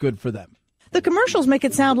know it's good for them. The commercials make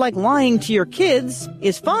it sound like lying to your kids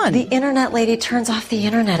is fun. The internet lady turns off the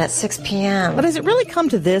internet at 6 p.m. But has it really come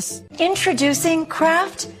to this? Introducing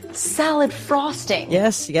Kraft salad frosting.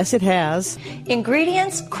 Yes, it has.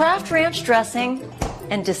 Ingredients, Kraft Ranch dressing,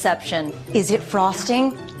 and deception. Is it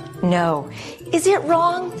frosting? No. Is it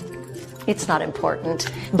wrong? It's not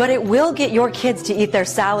important. But it will get your kids to eat their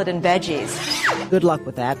salad and veggies. Good luck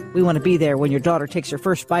with that. We want to be there when your daughter takes her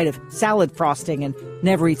first bite of salad frosting and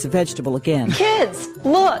never eats a vegetable again. Kids,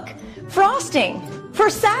 look, frosting for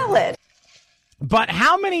salad. But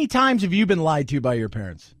how many times have you been lied to by your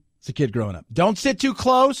parents as a kid growing up? Don't sit too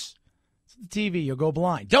close to the TV, you'll go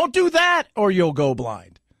blind. Don't do that or you'll go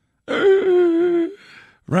blind.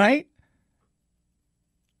 Right?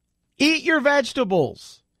 Eat your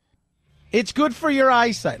vegetables. It's good for your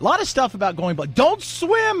eyesight. A lot of stuff about going blind. Don't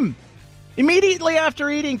swim immediately after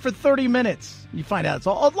eating for 30 minutes. You find out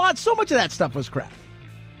so much of that stuff was crap.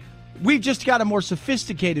 We've just got a more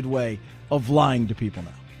sophisticated way of lying to people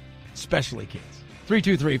now, especially kids.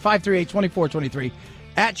 323-538-2423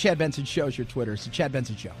 at Chad Benson Show is your Twitter. It's the Chad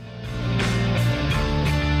Benson Show.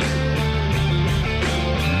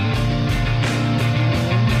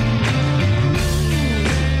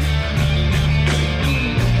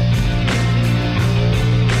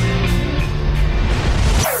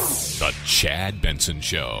 The Chad Benson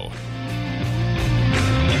Show.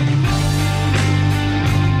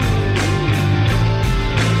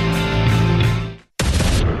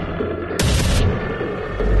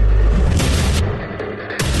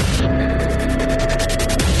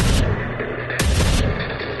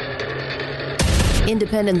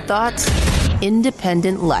 Independent thoughts,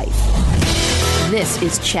 independent life. This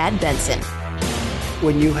is Chad Benson.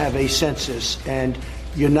 When you have a census and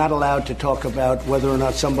you're not allowed to talk about whether or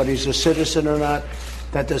not somebody's a citizen or not,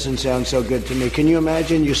 that doesn't sound so good to me. Can you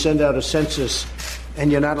imagine you send out a census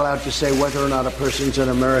and you're not allowed to say whether or not a person's an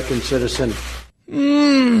American citizen?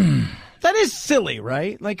 That is silly,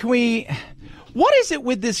 right? Like, what is it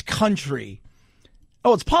with this country?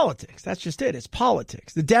 Oh, it's politics. That's just it. It's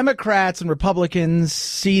politics. The Democrats and Republicans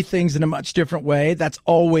see things in a much different way. That's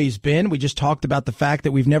always been. We just talked about the fact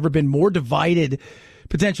that we've never been more divided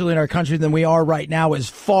potentially in our country than we are right now as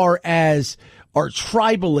far as our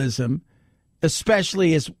tribalism,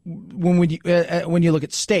 especially as when you look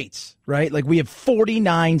at states, right? Like we have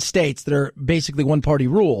 49 states that are basically one party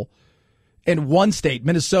rule and one state,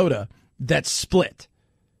 Minnesota, that's split.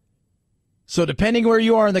 So depending where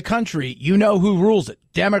you are in the country, you know who rules it.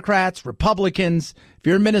 Democrats, Republicans. If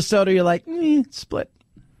you're in Minnesota, you're like, split.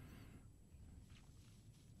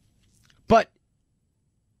 But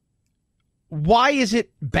why is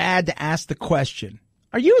it bad to ask the question,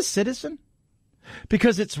 are you a citizen?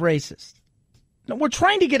 Because it's racist. No, we're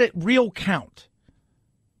trying to get a real count,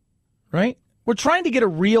 right? We're trying to get a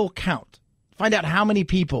real count. Find out how many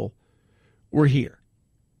people were here.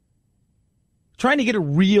 Trying to get a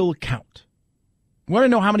real count. We want to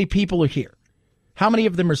know how many people are here. How many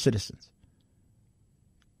of them are citizens?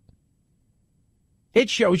 It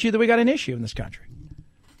shows you that we got an issue in this country.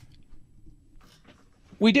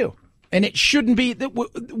 We do. And it shouldn't be,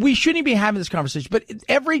 we shouldn't be having this conversation. But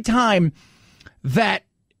every time that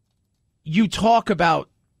you talk about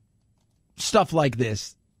stuff like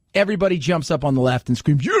this, everybody jumps up on the left and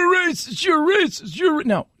screams, you're racist, you're racist, you're...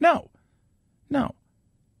 No.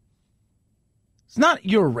 It's not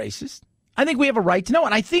you're racist. I think we have a right to know.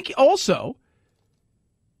 And I think also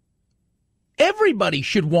everybody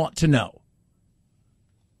should want to know.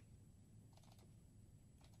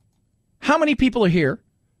 How many people are here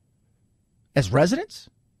as residents,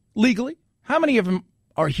 legally? How many of them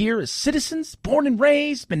are here as citizens, born and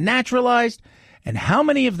raised, been naturalized? And how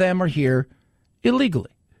many of them are here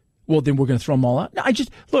illegally? Well, then we're going to throw them all out. No,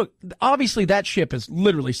 look, obviously that ship has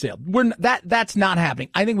literally sailed. That's not happening.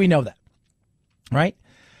 I think we know that, right?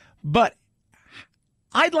 But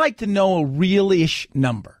I'd like to know a real-ish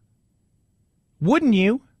number. Wouldn't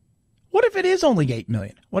you? What if it is only 8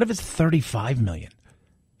 million? What if it's 35 million?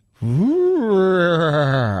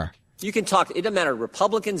 You can talk. It doesn't matter.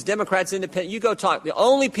 Republicans, Democrats, Independents. You go talk. The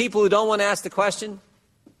only people who don't want to ask the question,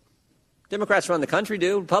 Democrats around the country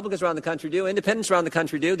do. Republicans around the country do. Independents around the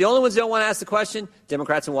country do. The only ones who don't want to ask the question,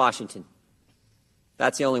 Democrats in Washington.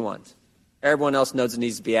 That's the only ones. Everyone else knows it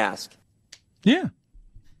needs to be asked. Yeah.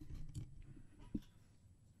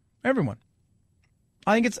 Everyone.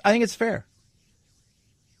 I think it's fair.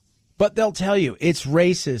 But they'll tell you it's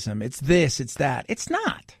racism, it's this, it's that. It's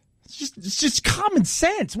not. It's just common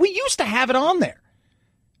sense. We used to have it on there.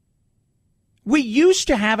 We used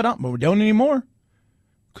to have it on, but we don't anymore.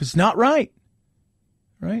 Because it's not right.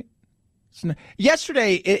 Right?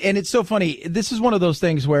 Yesterday, and it's so funny, this is one of those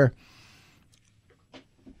things where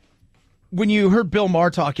when you heard Bill Maher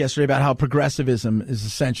talk yesterday about how progressivism is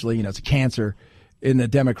essentially, it's a cancer in the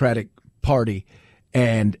Democratic Party,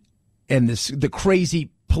 and the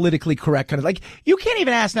crazy politically correct kind of, like, you can't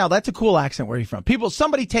even ask now, that's a cool accent, where are you from?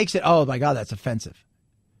 Somebody takes it, oh my God, that's offensive.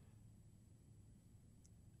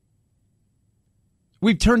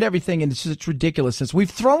 We've turned everything into such ridiculousness. We've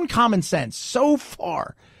thrown common sense so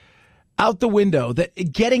far out the window that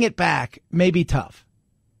getting it back may be tough.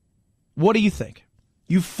 What do you think?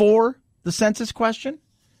 You for the census question?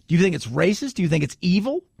 Do you think it's racist? Do you think it's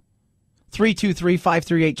evil?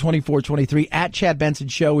 323-538-2423. At Chad Benson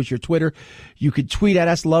Show is your Twitter. You could tweet at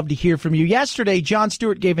us. Love to hear from you. Yesterday, Jon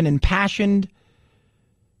Stewart gave an impassioned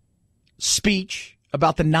speech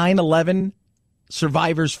about the 9/11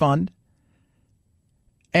 Survivors Fund.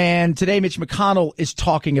 And today, Mitch McConnell is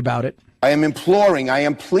talking about it. I am imploring, I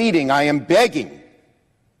am pleading, I am begging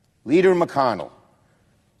Leader McConnell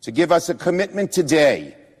to give us a commitment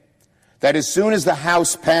today that as soon as the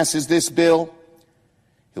House passes this bill,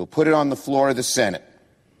 he'll put it on the floor of the Senate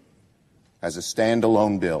as a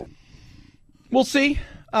standalone bill. We'll see.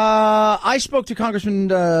 I spoke to Congressman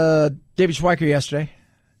David Schweiker yesterday,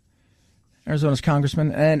 Arizona's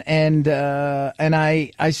congressman, and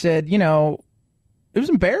I said, you know, it was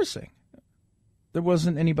embarrassing. There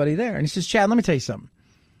wasn't anybody there. And he says, Chad, let me tell you something.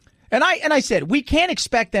 And I said, we can't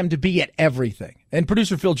expect them to be at everything. And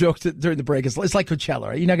producer Phil joked during the break, it's like Coachella,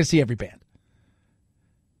 right? You're not going to see every band.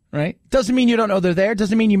 Right? Doesn't mean you don't know they're there.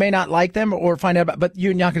 Doesn't mean you may not like them or find out about, but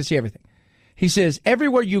you're not going to see everything. He says,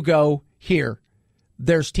 everywhere you go here,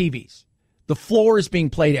 there's TVs. The floor is being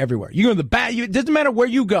played everywhere. You go to the back, it doesn't matter where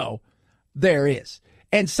you go, there is.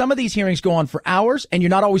 And some of these hearings go on for hours, and you're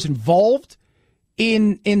not always involved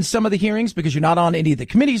in some of the hearings because you're not on any of the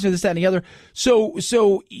committees or this, that, and the other. So,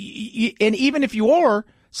 and even if you are,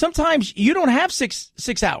 sometimes you don't have six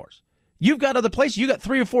hours. You've got other places. You got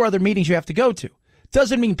 3 or 4 other meetings you have to go to.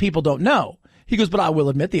 Doesn't mean people don't know. He goes, but I will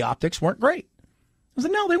admit the optics weren't great. I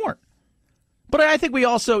said, no, they weren't. But I think we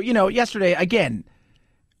also, yesterday, again,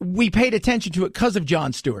 we paid attention to it because of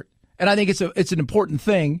Jon Stewart. And I think it's an important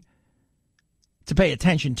thing to pay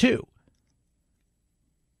attention to.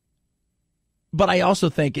 But I also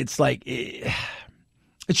think it's like, it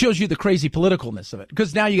shows you the crazy politicalness of it.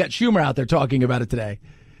 Because now you got Schumer out there talking about it today.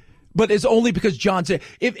 But it's only because Jon said,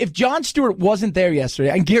 if Jon Stewart wasn't there yesterday,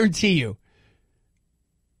 I guarantee you,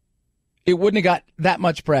 it wouldn't have got that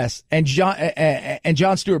much press. And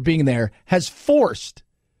Jon Stewart being there has forced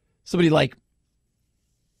somebody like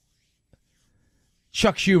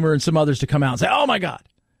Chuck Schumer and some others to come out and say, oh my God.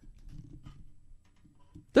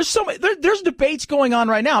 There's debates going on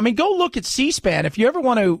right now. I mean, go look at C-SPAN if you ever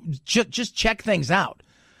want to just check things out.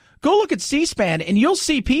 Go look at C-SPAN and you'll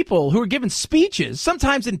see people who are giving speeches,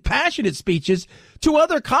 sometimes impassioned speeches, to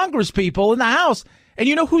other Congress people in the House. And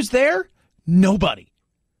you know who's there? Nobody.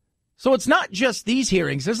 So it's not just these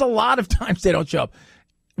hearings. There's a lot of times they don't show up.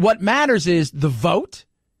 What matters is the vote,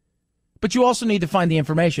 but you also need to find the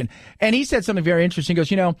information. And he said something very interesting.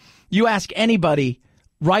 He goes, you ask anybody,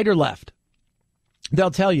 right or left, they'll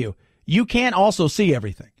tell you, you can't also see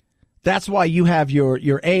everything. That's why you have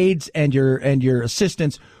your aides and your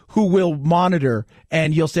assistants who will monitor,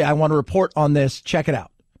 and you'll say, I want to report on this. Check it out.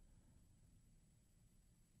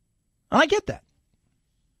 And I get that.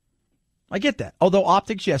 Although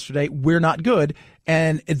optics yesterday were not good,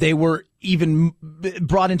 and they were even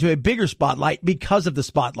brought into a bigger spotlight because of the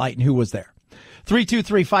spotlight and who was there.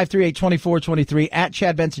 323-538-2423 at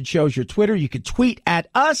Chad Benson Show's your Twitter. You can tweet at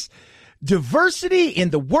us. Diversity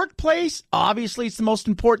in the workplace, obviously it's the most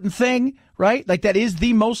important thing, right? Like that is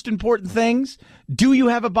the most important things. Do you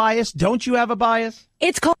have a bias? Don't you have a bias?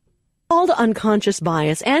 It's called unconscious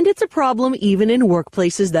bias, and it's a problem even in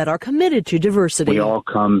workplaces that are committed to diversity. We all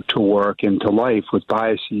come to work and to life with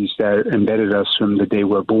biases that embedded us from the day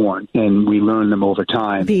we're born, and we learn them over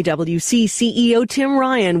time. PwC CEO Tim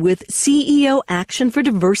Ryan with CEO Action for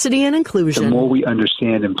Diversity and Inclusion. The more we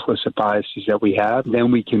understand implicit biases that we have,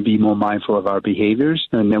 then we can be more mindful of our behaviors,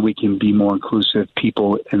 and then we can be more inclusive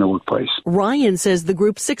people in the workplace. Ryan says the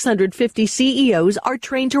group's 650 CEOs are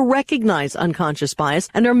trained to recognize unconscious bias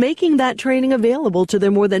and are making that training available to their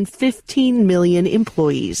more than 15 million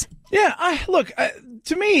employees. Yeah, look,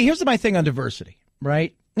 to me, here's my thing on diversity,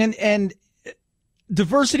 right? And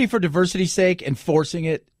diversity for diversity's sake, enforcing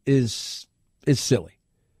it is silly,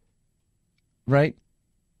 right?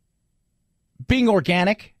 Being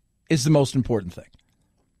organic is the most important thing.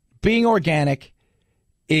 Being organic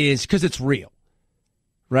is because it's real,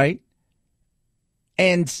 right?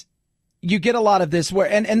 And you get a lot of this where,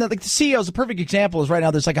 and the CEOs, a perfect example is right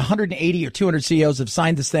now there's like 180 or 200 CEOs have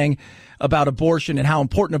signed this thing about abortion and how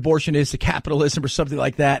important abortion is to capitalism or something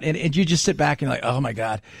like that. And you just sit back and you're like, oh my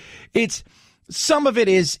God. Some of it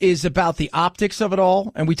is about the optics of it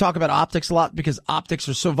all, and we talk about optics a lot because optics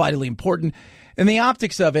are so vitally important. And the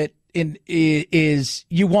optics of it is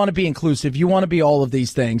you want to be inclusive, you want to be all of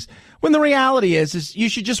these things. When the reality is you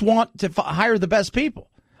should just want to hire the best people.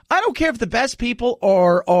 I don't care if the best people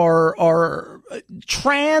are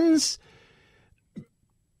trans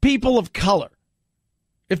people of color.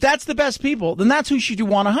 If that's the best people, then that's who should you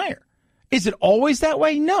want to hire. Is it always that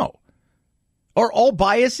way? No. Are all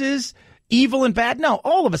biases evil and bad? No.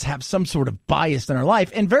 All of us have some sort of bias in our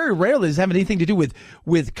life, and very rarely does it have anything to do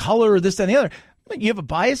with color or this and the other. You have a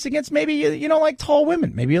bias against maybe you don't like tall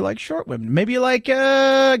women, maybe you like short women, maybe you like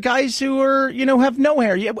guys who are have no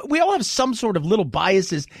hair. Yeah, we all have some sort of little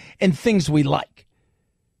biases and things we like.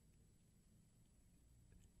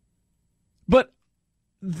 But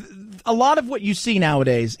a lot of what you see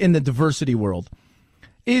nowadays in the diversity world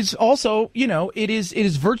is also, it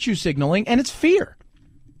is virtue signaling and it's fear.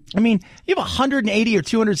 I mean, you have 180 or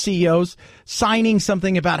 200 CEOs signing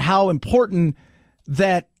something about how important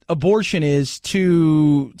that abortion is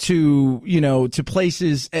to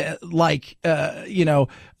places to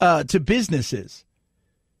businesses.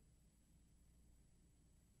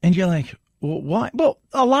 And you're like, well, why? Well,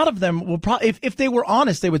 a lot of them will probably, if they were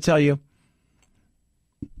honest, they would tell you,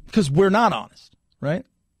 because we're not honest, right?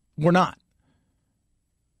 We're not.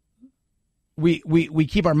 We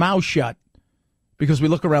keep our mouths shut because we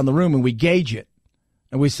look around the room and we gauge it.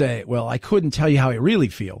 And we say, well, I couldn't tell you how I really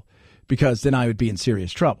feel because then I would be in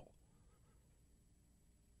serious trouble.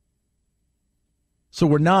 So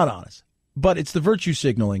we're not honest. But it's the virtue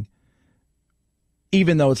signaling,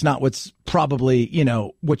 even though it's not what's probably,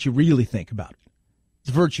 what you really think about it.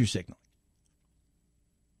 It's virtue signaling.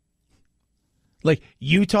 Like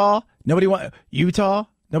Utah, nobody's going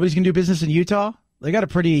to do business in Utah. They got a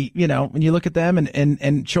pretty, when you look at them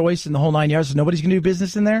and choice and the whole 9 yards, so nobody's going to do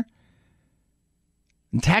business in there.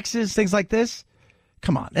 In Texas, things like this.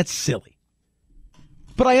 Come on, that's silly.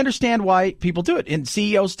 But I understand why people do it. And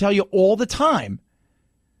CEOs tell you all the time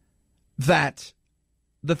that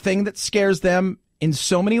the thing that scares them in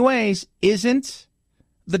so many ways isn't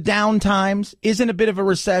the down times, isn't a bit of a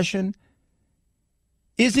recession,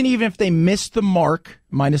 isn't even if they miss the mark,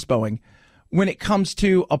 minus Boeing, when it comes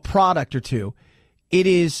to a product or two. It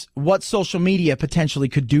is what social media potentially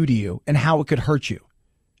could do to you and how it could hurt you.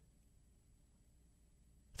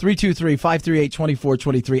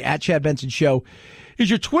 323-538-2423 at Chad Benson Show is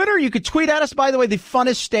your Twitter. You could tweet at us, by the way, the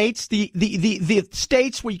funnest states, the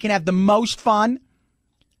states where you can have the most fun.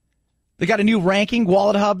 They got a new ranking,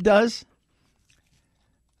 Wallet Hub does.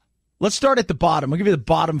 Let's start at the bottom. I'll give you the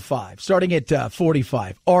bottom 5, starting at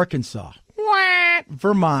 45. Arkansas,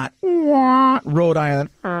 Vermont, Rhode Island,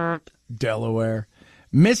 Delaware,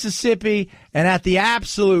 Mississippi, and at the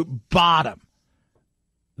absolute bottom,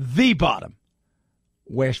 the bottom,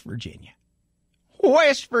 West Virginia.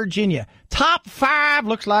 West Virginia. Top 5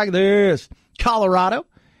 looks like this. Colorado,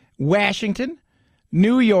 Washington,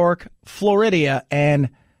 New York, Florida, and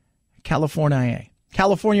California.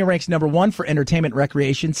 California ranks number 1 for entertainment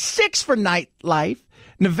recreation, 6 for nightlife.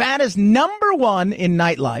 Nevada's number 1 in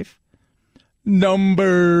nightlife.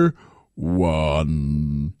 Number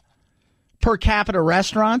 1. Per capita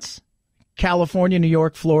restaurants, California, New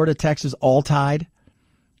York, Florida, Texas, all tied.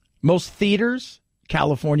 Most theaters,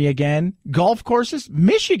 California again. Golf courses,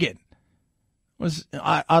 Michigan was,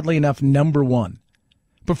 oddly enough, number 1.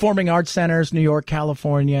 Performing arts centers, New York,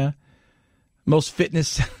 California. Most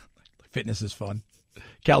fitness is fun.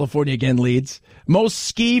 California again leads. Most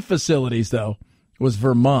ski facilities, though, was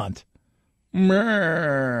Vermont.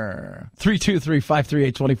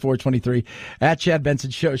 323-538-2423. At Chad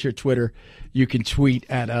Benson Show's your Twitter. You can tweet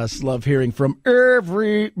at us. Love hearing from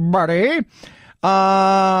everybody.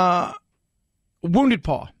 Wounded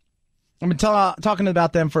Paw. I've been talking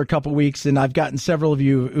about them for a couple weeks, and I've gotten several of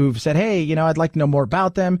you who've said, hey, I'd like to know more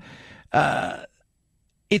about them.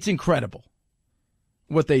 It's incredible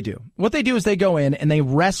what they do. What they do is they go in and they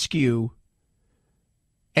rescue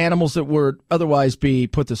animals that would otherwise be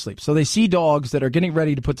put to sleep. So they see dogs that are getting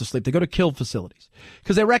ready to put to sleep. They go to kill facilities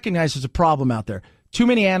because they recognize there's a problem out there. Too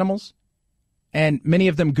many animals, and many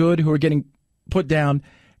of them good, who are getting put down,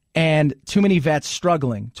 and too many vets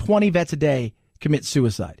struggling. 20 vets a day commit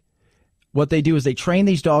suicide. What they do is they train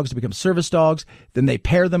these dogs to become service dogs. Then they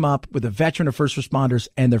pair them up with a veteran or first responders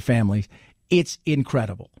and their families. It's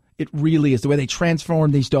incredible. It really is the way they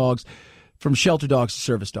transform these dogs from shelter dogs to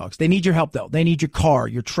service dogs. They need your help, though. They need your car,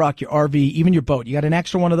 your truck, your RV, even your boat. You got an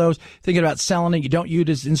extra one of those, thinking about selling it. You don't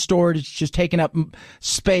use it in storage. It's just taking up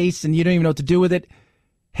space and you don't even know what to do with it.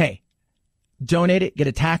 Hey, donate it, get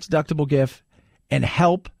a tax-deductible gift, and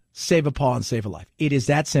help Save a paw and save a life. It is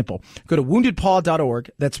that simple. Go to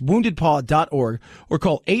woundedpaw.org. That's woundedpaw.org, or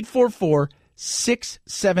call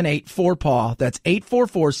 844-678-4PAW. That's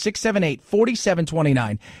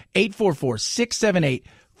 844-678-4729.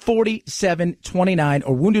 844-678-4729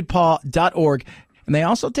 or woundedpaw.org. And they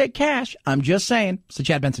also take cash. I'm just saying. It's the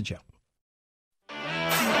Chad Benson Show.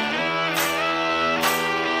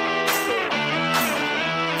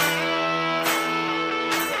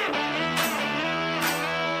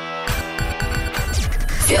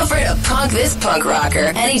 Feel free to punk this punk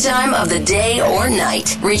rocker any time of the day or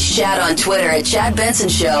night. Reach Chad on Twitter at Chad Benson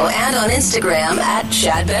Show and on Instagram at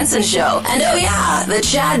Chad Benson Show. And oh yeah, the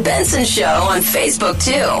Chad Benson Show on Facebook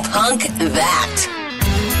too. Punk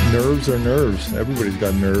that. Nerves are nerves. Everybody's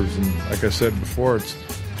got nerves. And like I said before, it's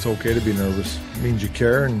okay to be nervous. It means you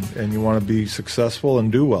care and you want to be successful and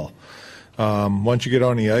do well. Once you get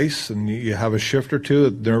on the ice and you have a shift or two,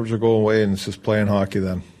 the nerves will go away and it's just playing hockey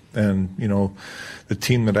then. And, you know, the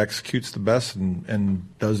team that executes the best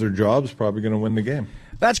and does their job is probably going to win the game.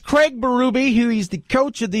 That's Craig Berube, who is the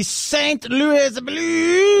coach of the St. Louis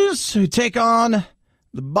Blues, who take on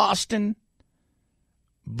the Boston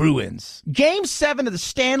Bruins. Game 7 of the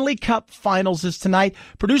Stanley Cup Finals is tonight.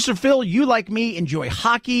 Producer Phil, you like me enjoy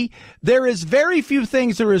hockey. There is very few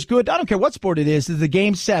things that are as good, I don't care what sport it is the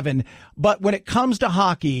Game 7, but when it comes to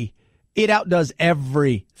hockey, it outdoes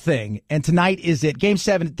everything. And tonight is it. Game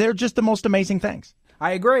 7, they're just the most amazing things.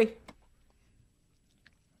 I agree.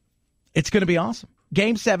 It's going to be awesome.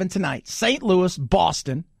 Game 7 tonight. St. Louis,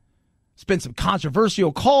 Boston. It's been some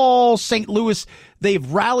controversial calls. St. Louis,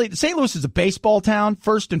 they've rallied. St. Louis is a baseball town,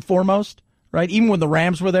 first and foremost, right? Even when the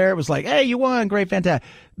Rams were there, it was like, hey, you won. Great, fantastic.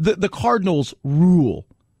 The Cardinals rule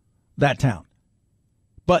that town.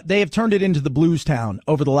 But they have turned it into the Blues town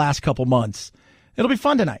over the last couple months. It'll be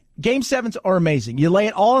fun tonight. Game 7s are amazing. You lay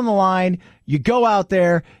it all on the line. You go out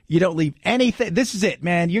there. You don't leave anything. This is it,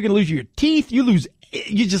 man. You're going to lose your teeth. You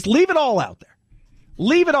just leave it all out there.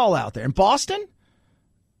 Leave it all out there. In Boston,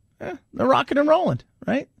 they're rocking and rolling,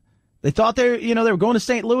 right? They thought they were going to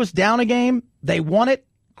St. Louis, down a game. They won it,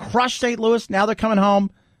 crushed St. Louis. Now they're coming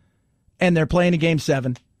home, and they're playing a Game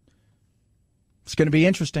 7. It's going to be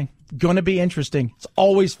interesting. Going to be interesting. It's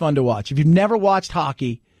always fun to watch. If you've never watched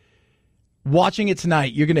hockey, watching it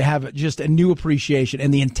tonight, you're going to have just a new appreciation,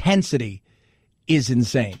 and the intensity is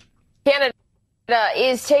insane. Canada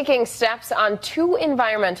is taking steps on 2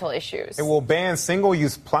 environmental issues. It will ban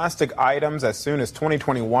single-use plastic items as soon as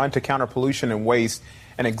 2021 to counter pollution and waste.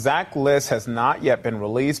 An exact list has not yet been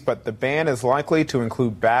released, but the ban is likely to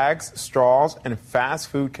include bags, straws, and fast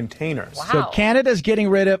food containers. Wow. So Canada's getting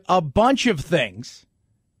rid of a bunch of things,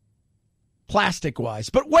 plastic-wise.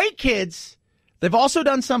 But wait, kids, they've also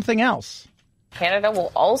done something else. Canada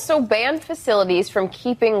will also ban facilities from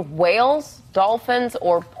keeping whales, dolphins,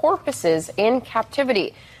 or porpoises in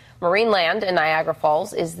captivity. Marineland in Niagara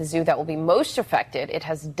Falls is the zoo that will be most affected. It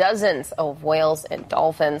has dozens of whales and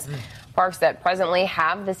dolphins. Parks that presently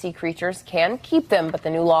have the sea creatures can keep them, but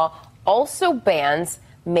the new law also bans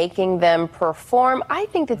making them perform. I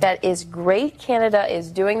think that is great. Canada is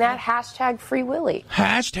doing that. Hashtag Free Willy.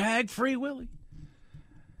 Hashtag Free Willy.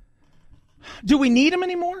 Do we need them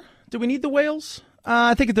anymore? Do we need the whales?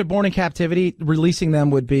 I think if they're born in captivity, releasing them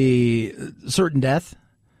would be certain death.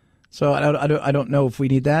 So I don't know if we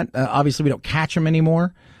need that. Obviously, we don't catch them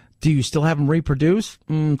anymore. Do you still have them reproduce?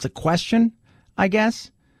 It's a question, I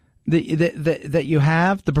guess, that you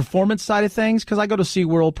have. The performance side of things, because I go to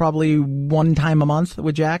SeaWorld probably one time a month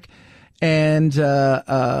with Jack. And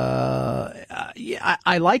I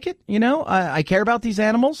like it, I care about these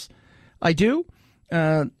animals. I do.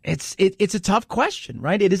 It's a tough question,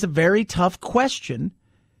 right? It is a very tough question.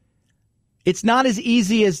 It's not as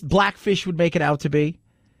easy as Blackfish would make it out to be.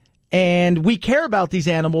 And we care about these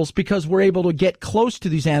animals because we're able to get close to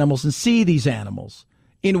these animals and see these animals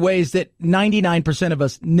in ways that 99% of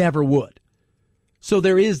us never would. So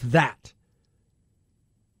there is that.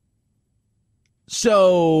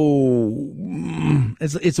 So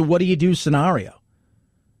it's a what do you do scenario.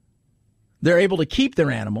 They're able to keep their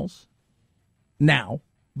animals now,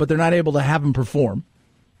 but they're not able to have them perform.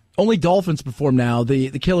 Only dolphins perform now.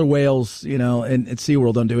 The killer whales, at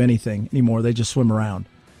SeaWorld don't do anything anymore. They just swim around.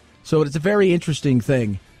 So it's a very interesting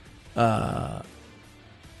thing to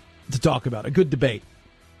talk about. A good debate.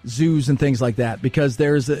 Zoos and things like that, because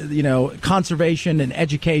there's, conservation and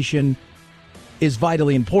education is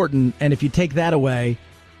vitally important. And if you take that away,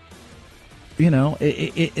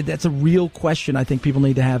 that's a real question I think people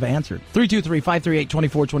need to have answered.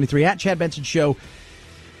 323-538-2423 at Chad Benson Show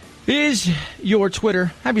is your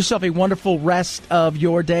Twitter. Have yourself a wonderful rest of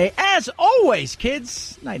your day. As always,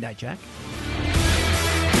 kids. Night-night, Jack.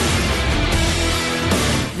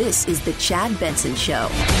 This is The Chad Benson Show.